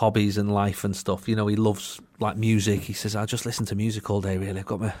about his hobbies and life and stuff. He loves like music. He says, I just listen to music all day, really. I've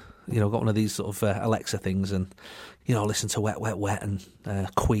got got one of these sort of Alexa things, and listen to Wet, Wet, Wet and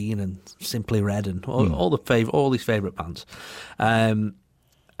Queen and Simply Red and all his favourite bands. And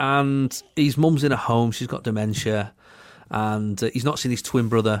his mum's in a home. She's got dementia. And he's not seen his twin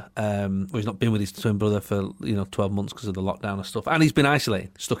brother, he's not been with his twin brother for 12 months because of the lockdown and stuff. And he's been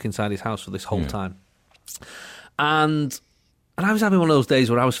isolated, stuck inside his house for this whole time. And I was having one of those days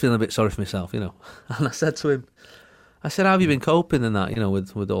where I was feeling a bit sorry for myself, And I said to him, how have you been coping in that,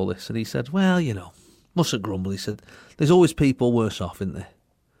 with all this? And he said, well, mustn't grumble. He said, there's always people worse off, isn't there?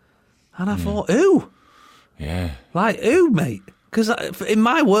 And I thought, who? Yeah. Like, who, mate? Because in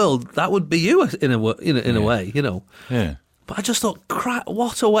my world, that would be you in a way, Yeah. But I just thought, crap,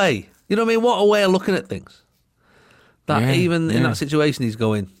 what a way. You know what I mean? What a way of looking at things. That even in that situation, he's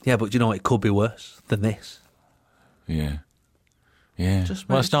going, yeah, but it could be worse than this. Yeah. Yeah.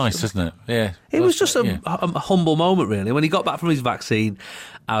 Well, it's nice, isn't it? Yeah. It was just a humble moment, really. When he got back from his vaccine,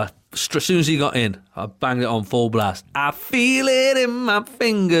 as soon as he got in, I banged it on full blast. I feel it in my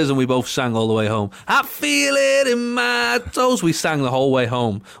fingers, and we both sang all the way home. I feel it in my toes. We sang the whole way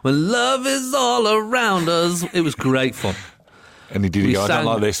home. When love is all around us. It was great fun. And he did I don't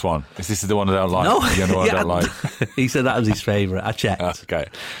like this one. This is the one I don't like. No. The one I don't like. He said that was his favourite. I checked. Okay.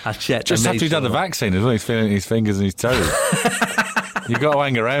 I checked. Just after he'd done the vaccine as well, he's feeling his fingers and his toes. You've got to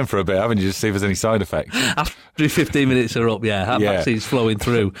hang around for a bit, haven't you, just see if there's any side effects. After 15 minutes are up, that vaccine's flowing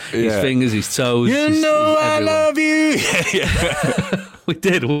through. His fingers, his toes. I love you. We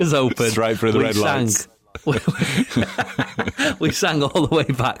did. We was open. Straight through the red lights. We sang all the way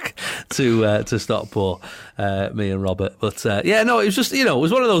back to Stockport, me and Robert. But it was just, it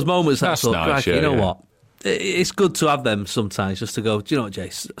was one of those moments that's nice, what? It's good to have them sometimes, just to go, do you know what,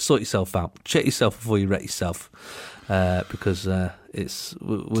 Jay, sort yourself out. Check yourself before you wreck yourself. Because we're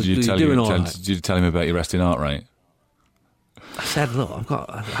doing all right. Did you tell him about your resting heart rate? I said, look,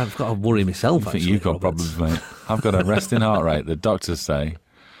 I've got to worry myself. I think you've got problems, mate. I've got a resting heart rate. The doctors say,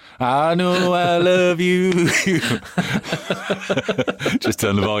 I know I love you. Just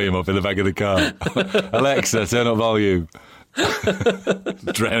turn the volume up in the back of the car. Alexa, turn up volume.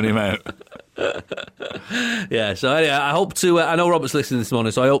 Drown him out. Yeah, so anyway, I hope to. I know Robert's listening this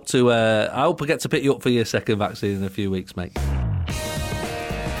morning, so I hope I get to pick you up for your second vaccine in a few weeks, mate.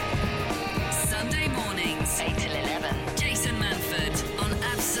 Sunday mornings, 8 till 11. Jason Manford on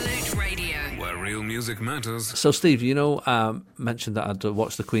Absolute Radio. Where real music matters. So, Steve, mentioned that I'd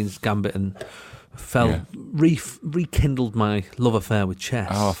watched the Queen's Gambit and rekindled my love affair with chess.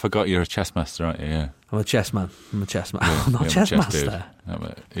 Oh, I forgot you're a chess master, aren't you? Yeah. I'm a chess man. Yeah, I'm not a chess master.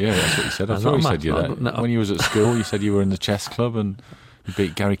 Yeah, that's what you said. I thought you said you that. When you was at school, you said you were in the chess club, and You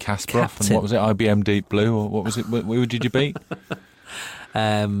beat Gary Kasparov, Captain. and what was it, IBM Deep Blue, or what was it? Who did you beat?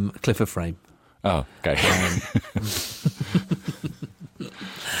 Clifford Frame. Oh, okay.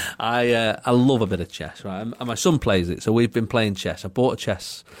 I love a bit of chess, right? And my son plays it, so we've been playing chess. I bought a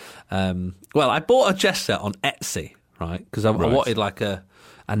chess. I bought a chess set on Etsy, right? Because I wanted like a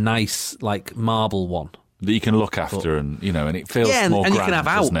nice like marble one that you can look after, and it feels more and grand, you can have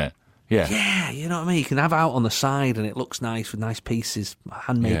out. doesn't it? Yeah. Yeah, you know what I mean? You can have out on the side and it looks nice with nice pieces,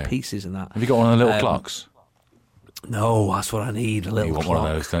 handmade pieces and that. Have you got one of the little clocks? No, that's what I need, a little You want clock.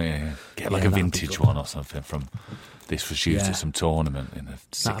 one of those, don't you? Yeah. Get like a vintage one or something from this was used at some tournament in the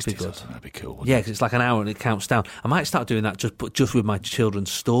 60s. That'd be good. Or something. That'd be cool. Yeah, because it's like an hour and it counts down. I might start doing that just with my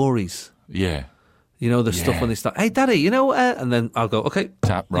children's stories. Yeah. You know, the stuff when they start, hey, Daddy, and then I'll go, okay,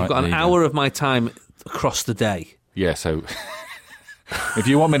 Tap, right, you've got an hour of my time across the day. Yeah, so if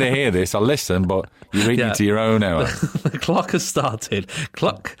you want me to hear this, I'll listen, but you read me to your own hour. The clock has started,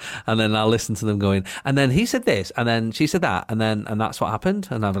 cluck, and then I'll listen to them going, and then he said this, and then she said that, and that's what happened,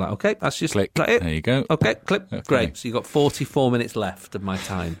 and I'll be like, okay, that's just click. Is that it? There you go. Okay, click, Okay. Great. So you've got 44 minutes left of my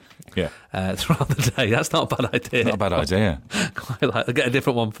time. Yeah. Throughout the day. That's not a bad idea. Not a bad idea. Quite like, I'll get a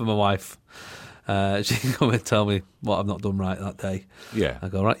different one for my wife. She can come and tell me what I've not done right that day. Yeah. I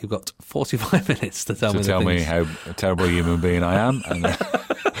go, right, you've got 45 minutes to tell me the things. How a terrible human being I am,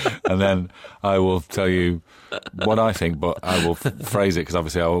 and then I will tell you what I think, but I will phrase it because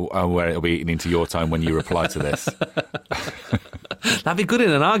obviously I'm aware it'll be eating into your time when you reply to this. That'd be good in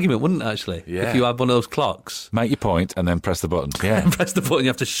an argument, wouldn't it, actually? Yeah. If you had one of those clocks. Make your point and then press the button. Yeah. And press the button, you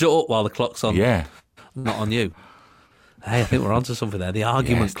have to shut up while the clock's on. Yeah. Not on you. Hey, I think we're onto something there. The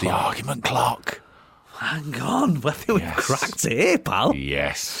argument clock. The argument clock. Hang on. I think we've cracked it here, pal.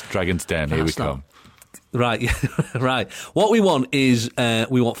 Yes. Dragon's Den, here we come. Right, right. What we want is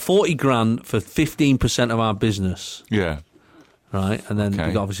we want 40 grand for 15% of our business. Yeah. Right, and then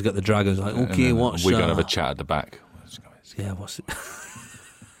we obviously got the dragons like, okay, what's we're going to have a chat at the back. Yeah, what's it?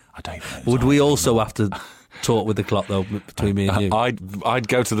 I don't know. Would we also have to talk with the clock, though, between me and you? I'd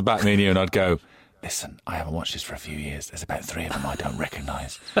go to the back, me and you, and I'd go, listen, I haven't watched this for a few years. There's about 3 of them I don't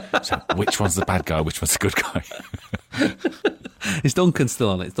recognise. So which one's the bad guy, which one's the good guy? Is Duncan still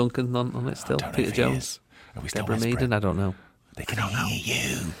on it? Is Duncan on it still? I don't know Peter if he Jones? is. Are we still Deborah whispering? Meaden? I don't know. They can hear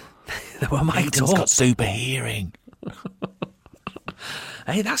you. Well, my Meaden's got super hearing.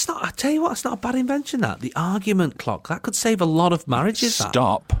 Hey, that's not, I tell you what, that's not a bad invention, that. The argument clock. That could save a lot of marriages.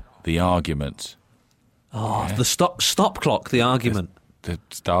 Stop the argument. Oh, the stop clock, the argument. The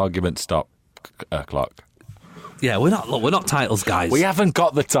argument stop clock. Yeah, we're not titles guys. We haven't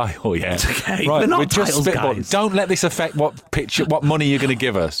got the title yet. Okay, right, we're not just titles guys. Don't let this affect what money you're going to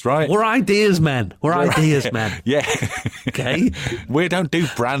give us, right? We're ideas men. We're ideas men. Yeah. Okay. We don't do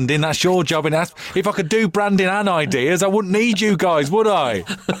branding. That's your job. And if I could do branding and ideas, I wouldn't need you guys, would I?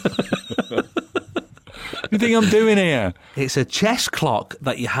 You think I'm doing here? It's a chess clock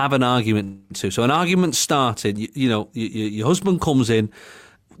that you have an argument to. So an argument started. Your husband comes in.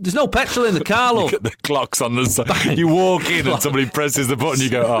 There's no petrol in the car, love. Look at the clocks on the side. You walk in and somebody presses the button.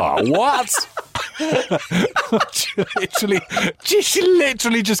 You go, oh, what?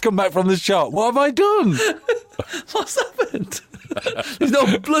 literally just come back from the shop. What have I done? What's happened? There's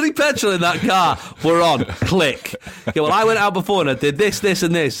no bloody petrol in that car. We're on. Click. Yeah, well, I went out before and I did this, this,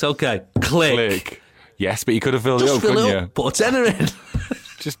 and this. Okay. Click. Yes, but you could have filled Just it up, fill couldn't it you? up. Put a tenner in.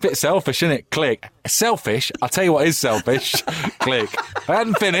 Just a bit selfish, isn't it? Click. Selfish? I'll tell you what is selfish. Click. I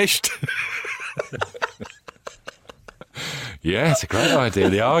hadn't finished. Yeah, it's a great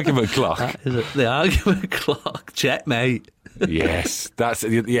idea. The argument clock. That is it. The argument clock. Checkmate. Yes, that's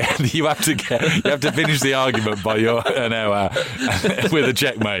yeah. You have to finish the argument by an hour with a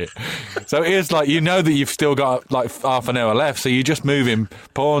checkmate. So it's like that you've still got like half an hour left. So you're just moving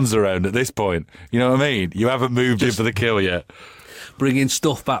pawns around at this point. You know what I mean? You haven't moved in for the kill yet. Bringing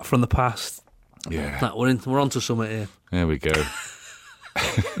stuff back from the past. Yeah, we're onto something here. There we go.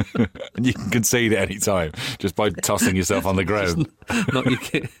 And you can concede at any time just by tossing yourself on the ground. Not your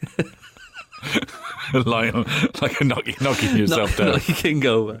kid. like knocking yourself down. Not your king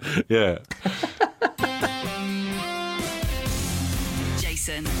over. Yeah.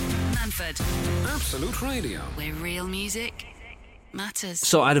 Jason Manford, Absolute Radio. where real music matters.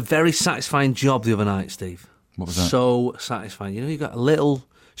 So I had a very satisfying job the other night, Steve. What was that? So satisfying. You got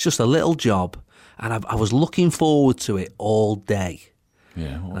it's just a little job, and I was looking forward to it all day.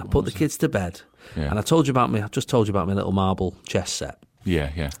 Yeah. And I put the kids to bed, Yeah. and I just told you about my little marble chess set.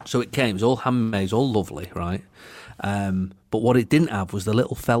 Yeah. So it came, it was all handmade, it was all lovely, right? But what it didn't have was the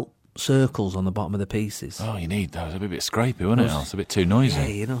little felt circles on the bottom of the pieces. Oh, you need those. It'd be a bit scrapey, wouldn't it? It's a bit too noisy.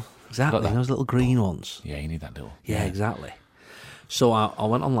 Yeah, exactly. Like that. Those little green ones. Yeah, you need that little. Yeah, exactly. So I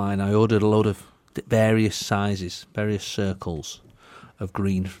went online, I ordered a load of various sizes, various circles of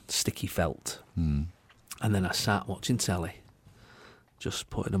green sticky felt. And then I sat watching telly, just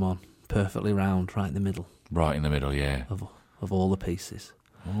putting them on perfectly round, right in the middle. Right in the middle, yeah. Of all the pieces.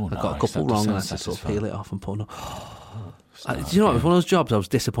 Oh, I got a couple That wrong and I sounds had to sort of satisfying. peel it off and put them on. Do you know what? It was one of those jobs I was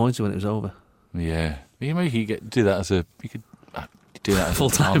disappointed when it was over. Yeah. You maybe you could do that as a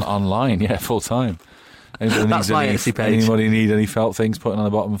Full-time. Online, yeah, full time. That's my Etsy page. Anybody need any felt things put on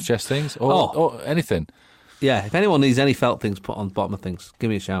the bottom of chest things or anything? Yeah, if anyone needs any felt things put on the bottom of things, give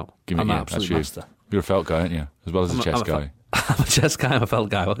me a shout. I'm an that's absolute you. master. You're a felt guy, aren't you? As well as a chest guy. I'm a chest guy, I'm a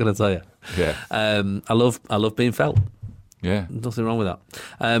felt guy, what can I tell you? Yeah. I love being felt. Yeah. Nothing wrong with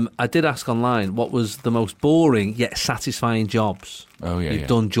that. I did ask online what was the most boring yet satisfying jobs you've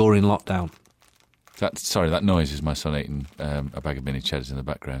done during lockdown. That noise is my son eating a bag of mini cheddars in the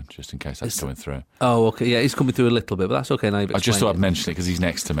background, just in case that's coming through. Oh, okay, yeah, he's coming through a little bit, but that's okay now. I just thought I'd mention it because he's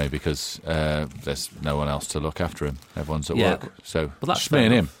next to me because there's no one else to look after him. Everyone's at work, so but that's just me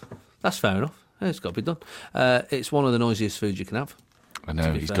and him. That's fair enough. Yeah, it's got to be done. It's one of the noisiest foods you can have. I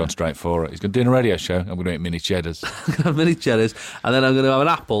know, he's gone straight for it. He's going to do a radio show. I'm going to eat mini cheddars. I'm going to have mini cheddars, and then I'm going to have an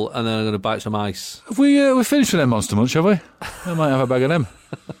apple, and then I'm going to bite some ice. Have we finished with them Monster Munch, have we? I might have a bag of them.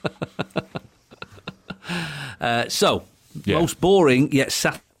 Most boring yet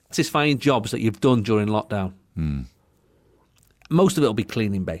satisfying jobs that you've done during lockdown. Most of it will be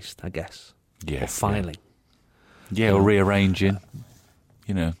cleaning based, I guess. Yeah. Or filing. Yeah, or rearranging.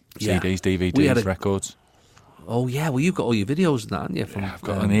 CDs, DVDs, records. Oh, yeah, well, you've got all your videos and that, haven't you? From, I've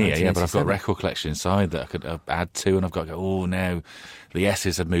got one here, but I've got a record collection inside that I could add to, and I've got to go, now the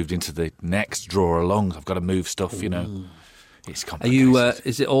S's have moved into the next drawer along. I've got to move stuff, It's complicated.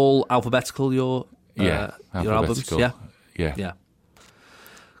 Is it all alphabetical, your albums? Yeah. Yeah.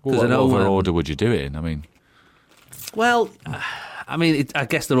 Well, what other order would you do it in? I mean... Well, I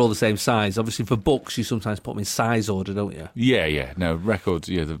guess they're all the same size. Obviously, for books, you sometimes put them in size order, don't you? Yeah. No, records,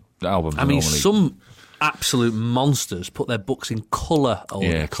 the albums normally... some absolute monsters put their books in colour order.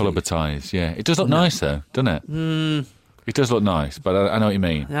 Yeah, colourbatized, yeah. It does look nice, though, doesn't it? It does look nice, but I know what you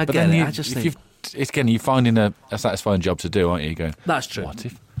mean. I get it. I just think... You're finding a satisfying job to do, aren't you? You're going, that's true. What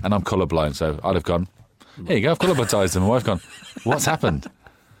if... And I'm colourblind, so I'd have gone, here you go, I've colourbatized them. My wife's gone, what's happened?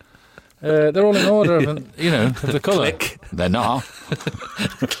 They're all in order of the colour. Click. They're not.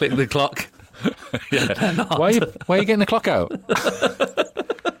 Click the clock. Yeah. Why are you getting the clock out?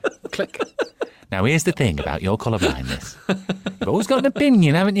 Click. Now, here's the thing about your colour blindness. You've always got an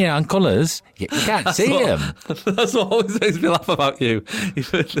opinion, haven't you, on colours, yet you can't see them. That's what always makes me laugh about you.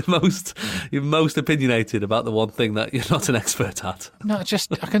 You're most opinionated about the one thing that you're not an expert at. No, I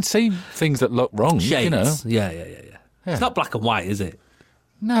can see things that look wrong, Shades. Yeah. It's not black and white, is it?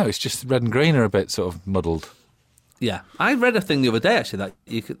 No, it's just red and green are a bit sort of muddled. Yeah, I read a thing the other day actually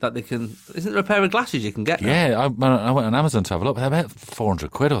that they can. Isn't there a pair of glasses you can get now? Yeah, I went on Amazon to have a look. They're about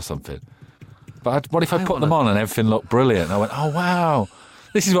 £400 or something. But what if I put them on and everything looked brilliant? And I went, oh wow,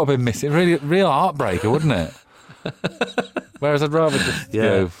 this is what I've been missing. Really, real heartbreaker, wouldn't it? Whereas I'd rather just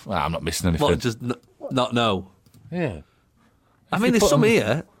go, I'm not missing anything. What, just not know? Yeah. There's some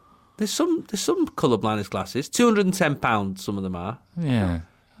here. There's some colour blindness glasses. £210. Some of them are. Yeah.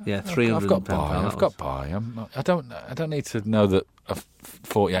 Yeah, £310. I've got by. I don't need to know that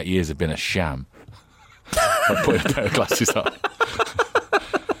 48 years have been a sham. I put a pair of glasses on.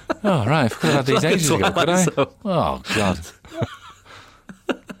 Oh, right. I could have had these ages ago, could I? Oh, God.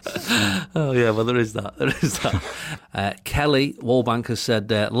 Oh, yeah, well, there is that. Kelly Wallbank has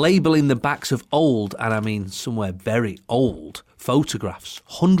said, labelling the backs of old, and I mean somewhere very old, photographs.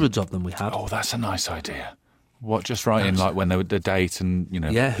 Hundreds of them we had. Oh, that's a nice idea. What, just writing like when they were the date and,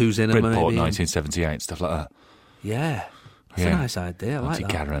 who's in them, Bridport 1978, stuff like that. Yeah. That's a nice idea. I like Auntie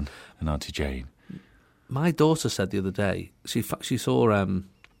that. Karen and Auntie Jane. My daughter said the other day, she saw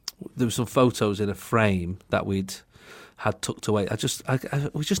there were some photos in a frame that we'd had tucked away.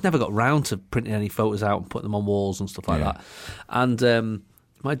 We just never got round to printing any photos out and putting them on walls and stuff like that. And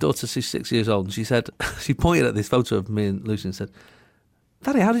my daughter, she's 6 years old, and she said, she pointed at this photo of me and Lucy and said,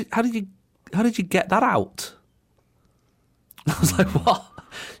 "Daddy, how did you get that out?" And I was like, "What?"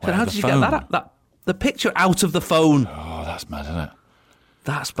 She said, "How did you get that out? The picture out of the phone?" Oh, that's mad, isn't it?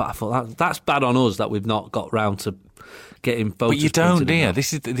 That's bad. I thought that's bad on us that we've not got round to getting photos. But you don't, do you? Enough.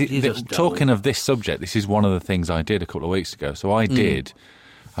 This is talking of this subject. This is one of the things I did a couple of weeks ago. So I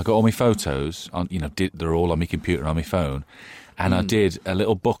got all my photos on. They're all on my computer on my phone, and I did a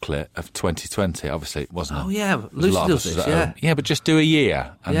little booklet of 2020. Obviously, it wasn't. Oh yeah, Lucy does this. Yeah, but just do a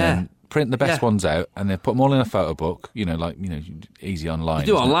year and then print the best Yeah. ones out, and they put them all in a photo book. Easy online. You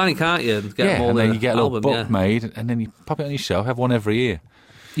do it isn't it? online, can't you? And get them all and in then you get a little album, book made, and then you pop it on your shelf. Have one every year.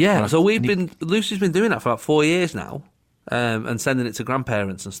 Yeah, Right. so Lucy's been doing that for about 4 years now, and sending it to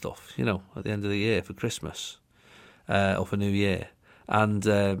grandparents and stuff, at the end of the year for Christmas or for New Year.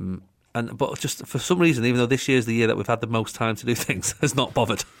 But just for some reason, even though this year's the year that we've had the most time to do things, has not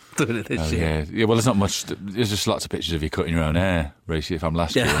bothered doing it this year. Yeah. Well, there's not much. There's just lots of pictures of you cutting your own hair, Racy, if I'm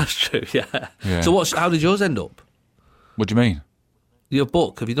last year. Yeah, that's true, yeah. Yeah. So how did yours end up? What do you mean? Your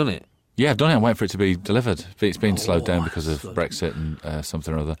book, have you done it? Yeah, I've done it. I'm waiting for it to be delivered. It's been slowed down because of good. Brexit and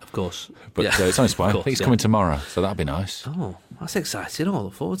something or other. Of course. But Yeah. it's on its way. I Of course, think it's yeah. coming tomorrow, so that'll be nice. Oh, that's exciting. I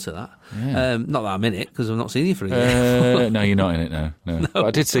look forward to that. Yeah. Not that I'm in it, because I've not seen you for a year. No, you're not in it now. No. But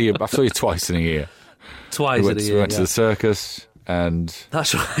I did see you. I saw you twice in a year. Twice in a year, We went to yeah. the circus, and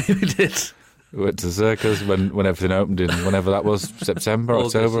That's right, we did. we went to the circus when everything opened in whenever that was, September,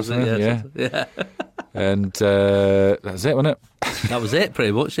 August, October or wasn't something. it? Yeah. Yeah. And that's it, wasn't it? That was it,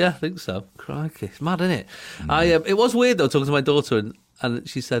 pretty much. Yeah, I think so. Crikey, it's mad, isn't it? It was weird though, talking to my daughter, and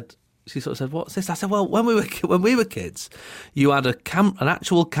she sort of said, "What's this?" I said, "Well, when we were kids, you had an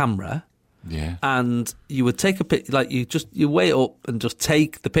actual camera, Yeah. and you would take a picture, like you weigh it up and just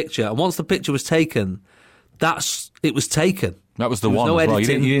take the picture, and once the picture was taken, it was taken. That was the There was one no as well.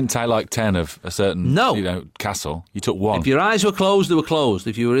 editing. You didn't take like 10 of a certain castle. You took one. If your eyes were closed, they were closed.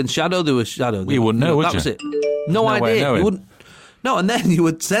 If you were in shadow, they were shadow. You wouldn't know, would that you? was it. No No way of idea. knowing. You wouldn't. No, and then you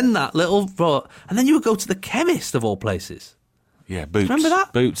would send that little, and then you would go to the chemist of all places. Yeah, Boots. Remember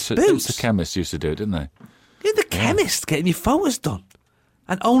that? Boots, Boots. the chemist used to do it, didn't they? You're the chemist getting your photos done,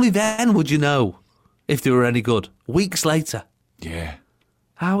 and only then would you know if they were any good. Weeks later, Yeah.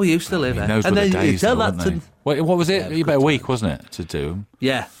 how we used to live. I mean, eh? those And were the then you days, tell though, that weren't to they? Wait, what was it? Yeah, it was About a good week, wasn't it, to do them?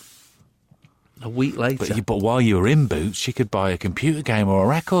 yeah, a week later. But while you were in Boots, you could buy a computer game or a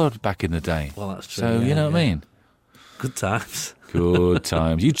record back in the day. Well, that's true, So, yeah, you know what I yeah. mean? Good times. Good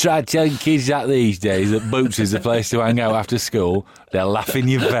times. You try telling kids that these days that Boots is the place to hang out after school, they'll laugh in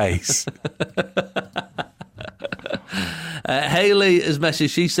your face. Hayley has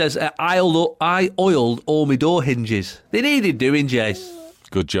messaged. She says, I oiled all my door hinges. They needed doing, Jace.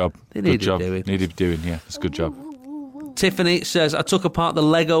 Good job. They Good needed job. doing. Needed doing, yeah. That's a good job. Tiffany says, I took apart the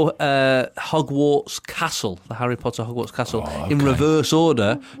Lego Hogwarts Castle, the Harry Potter Hogwarts Castle, in reverse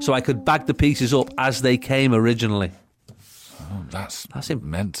order so I could bag the pieces up as they came originally. Oh, that's mental.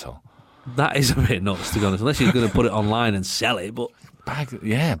 mental. That is a bit nuts, to be honest, unless you're going to put it online and sell it, but Bag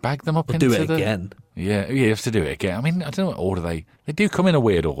them up or into do it the... again. Yeah, you have to do it again. I mean, I don't know what order they do come in a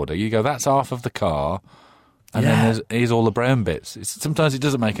weird order. You go, that's half of the car, and then here's all the brown bits. Sometimes it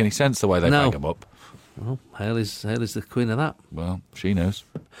doesn't make any sense the way they bag them up. Well, Hayley's the queen of that. Well, she knows.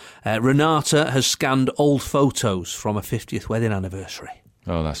 Renata has scanned old photos from a 50th wedding anniversary.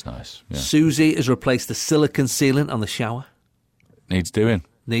 Oh, that's nice. Yeah. Susie has replaced the silicone sealant on the shower. Needs doing.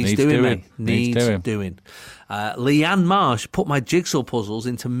 Needs doing. Leanne Marsh put my jigsaw puzzles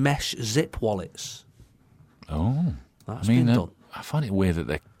into mesh zip wallets. Oh, That's been done. I find it weird that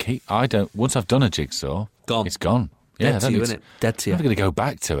they keep. I don't. Once I've done a jigsaw, Gone. It's gone. Yeah, Dead to you, isn't it? Dead to you. I'm never going to go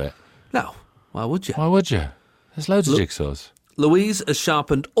back to it. No, why would you? Why would you? There's loads of jigsaws. Louise has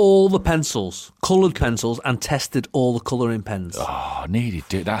sharpened all the pencils, coloured pencils, and tested all the colouring pens. Oh, needed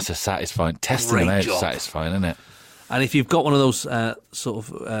do. That's a satisfying. Testing Great them out job. is satisfying, isn't it? And if you've got one of those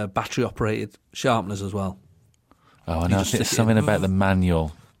battery-operated sharpeners as well. Oh, I know. I just think there's stick it something in. about the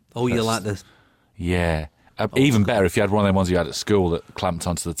manual. Oh, you like this? Yeah. Even better if you had one of them ones you had at school that clamped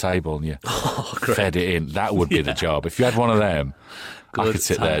onto the table and you great. fed it in. That would be the job. If you had one of them, I Good could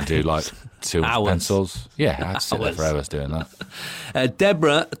sit there and do like 2 Hours. pencils. Yeah, I'd sit there Hours. for hours doing that.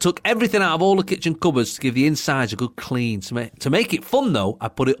 Deborah took everything out of all the kitchen cupboards to give the insides a good clean. To make it fun, though, I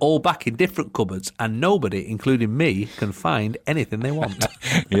put it all back in different cupboards, and nobody, including me, can find anything they want.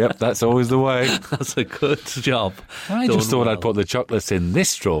 Yep, that's always the way. That's a good job. I Done just thought well. I'd put the chocolates in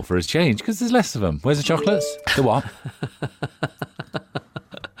this drawer for a change because there's less of them. Where's the chocolates? The what?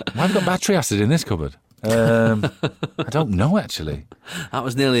 Why have I got battery acid in this cupboard? I don't know, actually. That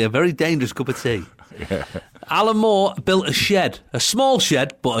was nearly a very dangerous cup of tea. Alan Moore built a shed, a small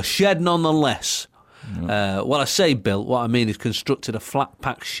shed, but a shed nonetheless. When I say built, what I mean is constructed a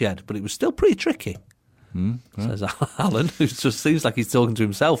flat-pack shed, but it was still pretty tricky. Says Alan, who just seems like he's talking to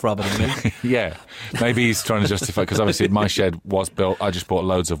himself rather than me. Yeah, maybe he's trying to justify, because obviously my shed was built, I just bought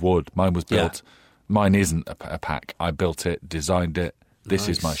loads of wood. Mine was built. Mine isn't a pack. I built it, designed it. This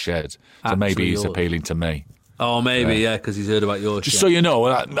is my shed. So Actually maybe he's yours. appealing to me. Oh, maybe, yeah, because he's heard about your Just shed. so you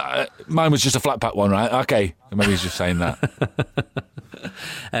know, mine was just a flat pack one, right? Okay. Maybe he's just saying that.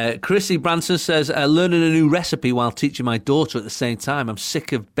 Chrissy Branson says, learning a new recipe while teaching my daughter at the same time. I'm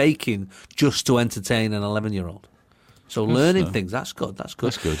sick of baking just to entertain an 11-year-old. So learning things, that's good. That's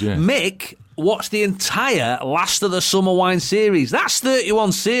good, yeah. Mick watched the entire Last of the Summer Wine series. That's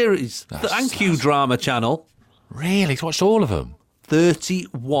 31 series. Thank you, Drama Channel. Really? He's watched all of them?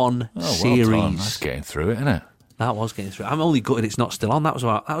 31 series. Well done. That's getting through it, isn't it? That was getting through. I'm only gutted it's not still on. That was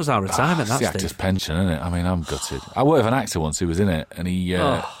our retirement. It's the actor's pension, isn't it? I mean, I'm gutted. I worked with an actor once who was in it, and he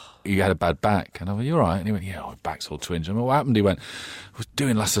had a bad back. And I went, "You all right?" And he went, "Yeah, my back's all twinged." I went, "What happened?" He went, "I was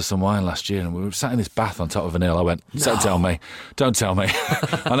doing Last of Some Wine last year, and we were sat in this bath on top of an hill." I went, "Don't tell me. Don't tell me.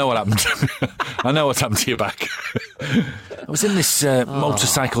 I know what happened. I know what's happened to your back." I was in this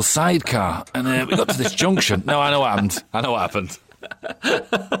motorcycle sidecar, and we got to this junction. No, I know what happened. I know what happened.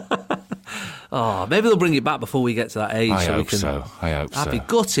 Oh, maybe they'll bring it back before we get to that age. I hope so. I'd be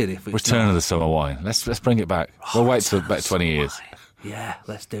gutted if it's Return of the Summer Wine. Let's bring it back. We'll wait till about 20 years. Yeah,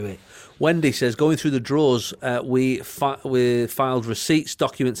 let's do it. Wendy says, going through the drawers, we filed receipts,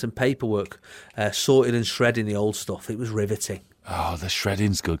 documents and paperwork, sorted and shredding the old stuff. It was riveting. Oh, the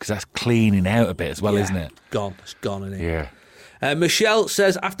shredding's good because that's cleaning out a bit as well, isn't it? It's gone, isn't it? Yeah. Michelle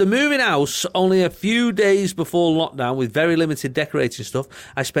says, after moving house only a few days before lockdown with very limited decorating stuff,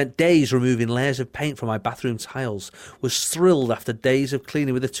 I spent days removing layers of paint from my bathroom tiles. Was thrilled after days of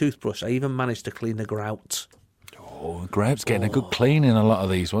cleaning with a toothbrush. I even managed to clean the grout. Oh, grout's getting a good clean in a lot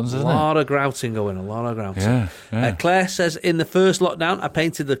of these ones, isn't it? A lot of grouting going, a lot of grouting. Yeah. Claire says, in the first lockdown, I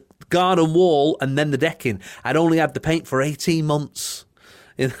painted the garden wall and then the decking. I'd only had the paint for 18 months.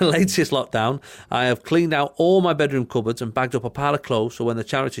 In the latest lockdown, I have cleaned out all my bedroom cupboards and bagged up a pile of clothes for when the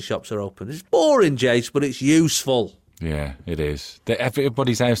charity shops are open. It's boring, Jace, but it's useful. Yeah, it is.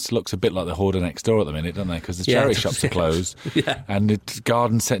 Everybody's house looks a bit like the hoarder next door at the minute, don't they? Because the charity shops are closed. Yeah. And the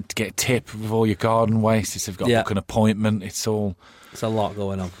garden's set to get tip with all your garden waste. They've got to book an appointment. It's a lot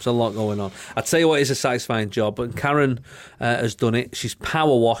going on. I'd tell you what is a satisfying job. And Karen has done it. She's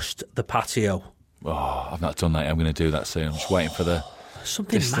power washed the patio. Oh, I've not done that. I'm going to do that soon. I'm just waiting for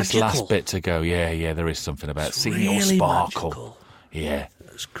this last bit to go. Yeah, there is something about seeing it all sparkle. Magical. Yeah.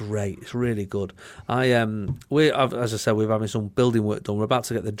 It's great. It's really good. As I said, we're having some building work done. We're about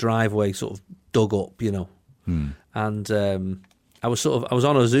to get the driveway sort of dug up, you know. And I was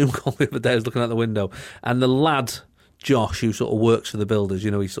on a Zoom call the other day. I was looking out the window, and the lad Josh, who sort of works for the builders,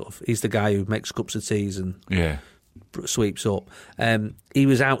 you know, he's the guy who makes cups of teas and sweeps up. He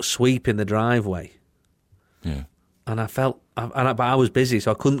was out sweeping the driveway. Yeah. And but I was busy,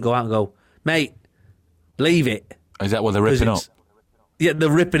 so I couldn't go out and go, mate, leave it. Is that what they're ripping up? Yeah,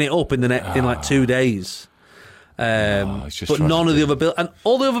 they're ripping it up in like 2 days. But none of the other and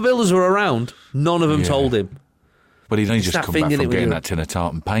all the other builders were around. None of them told him. But he'd only just come back from getting that tin of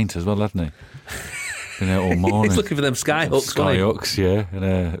tartan paint as well, hadn't he? All morning. He's looking for them sky hooks. Yeah.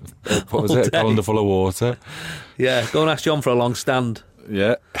 And what was it? A colander full of water. Yeah, go and ask John for a long stand.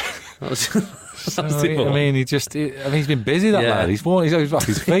 Yeah. He's been busy, that lad. He's off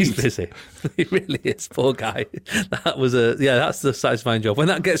his feet. He's busy. He really is, poor guy. That's the satisfying job. When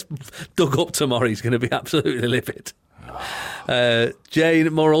that gets dug up tomorrow, he's going to be absolutely livid.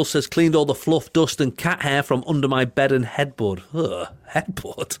 Jane Morrill says, cleaned all the fluff, dust and cat hair from under my bed and headboard.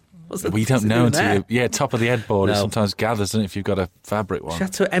 Headboard? We don't know until top of the headboard. No. It sometimes gathers, doesn't it, if you've got a fabric one. She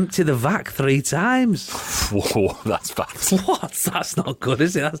had to empty the vac 3 times. Whoa, that's bad. What? That's not good,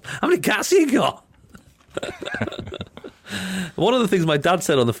 is it? How many cats have you got? One of the things my dad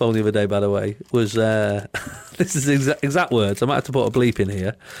said on the phone the other day, by the way, was this is exact words. I might have to put a bleep in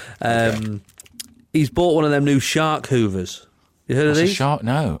here. He's bought one of them new shark hoovers. You heard of these? A shark?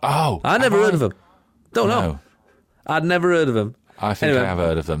 No. Oh, I never heard of them. Don't know. I'd never heard of them. I think I have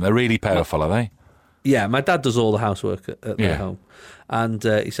heard of them. They're really powerful, are they? Yeah, my dad does all the housework at their home, and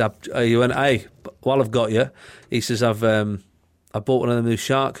he said, "You went, hey, while I've got you," he says, I bought one of them new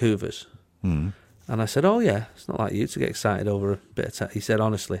shark hoovers." And I said, "Oh yeah, it's not like you to get excited over a bit of tech." He said,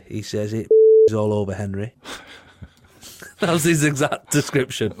 "Honestly," he says, "it is all over Henry." That was his exact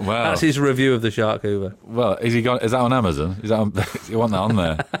description. Wow. That's his review of the shark hoover. Well, is that on Amazon? You want that on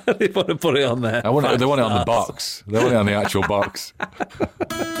there? They want to put it on there. They want it on the box. They want it on the actual box.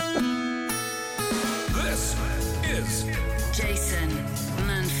 This is Jason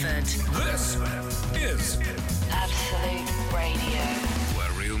Manford. This is Absolute Radio.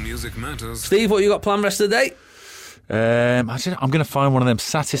 where real music matters. Steve, what you got planned rest of the day? I'm going to find one of them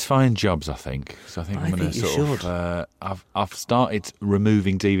satisfying jobs, I think. So I think I'm going to sort of. I've started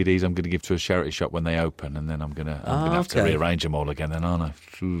removing DVDs I'm going to give to a charity shop when they open, and then I'm going to have to rearrange them all again. Then, aren't I?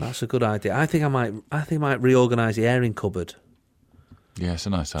 That's a good idea. I think I might reorganise the airing cupboard. Yeah, it's a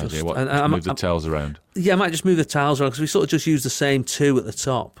nice idea. And move the towels around. Yeah, I might just move the towels around because we sort of just use the same two at the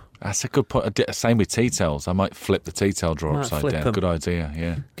top. That's a good point. Same with tea towels. I might flip the tea towel drawer upside down. Good idea,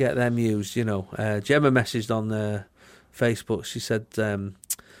 yeah. Get them used, you know. Gemma messaged on Facebook. She said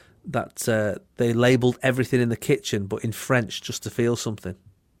that they labelled everything in the kitchen, but in French, just to feel something.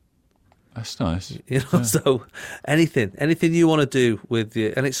 That's nice. You know, yeah. So anything you want to do with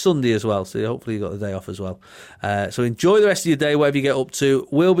you, and it's Sunday as well, so hopefully you got the day off as well. So enjoy the rest of your day, whatever you get up to.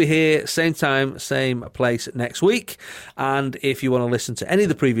 We'll be here, same time, same place next week. And if you want to listen to any of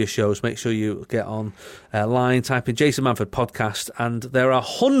the previous shows, make sure you get on line, type in Jason Manford podcast, and there are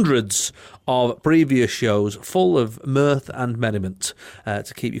hundreds of previous shows full of mirth and merriment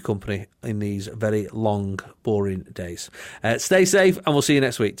to keep you company in these very long, boring days. Stay safe, and we'll see you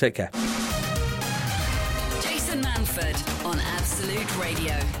next week. Take care. Jason Manford on Absolute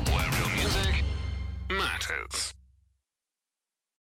Radio, where real music matters.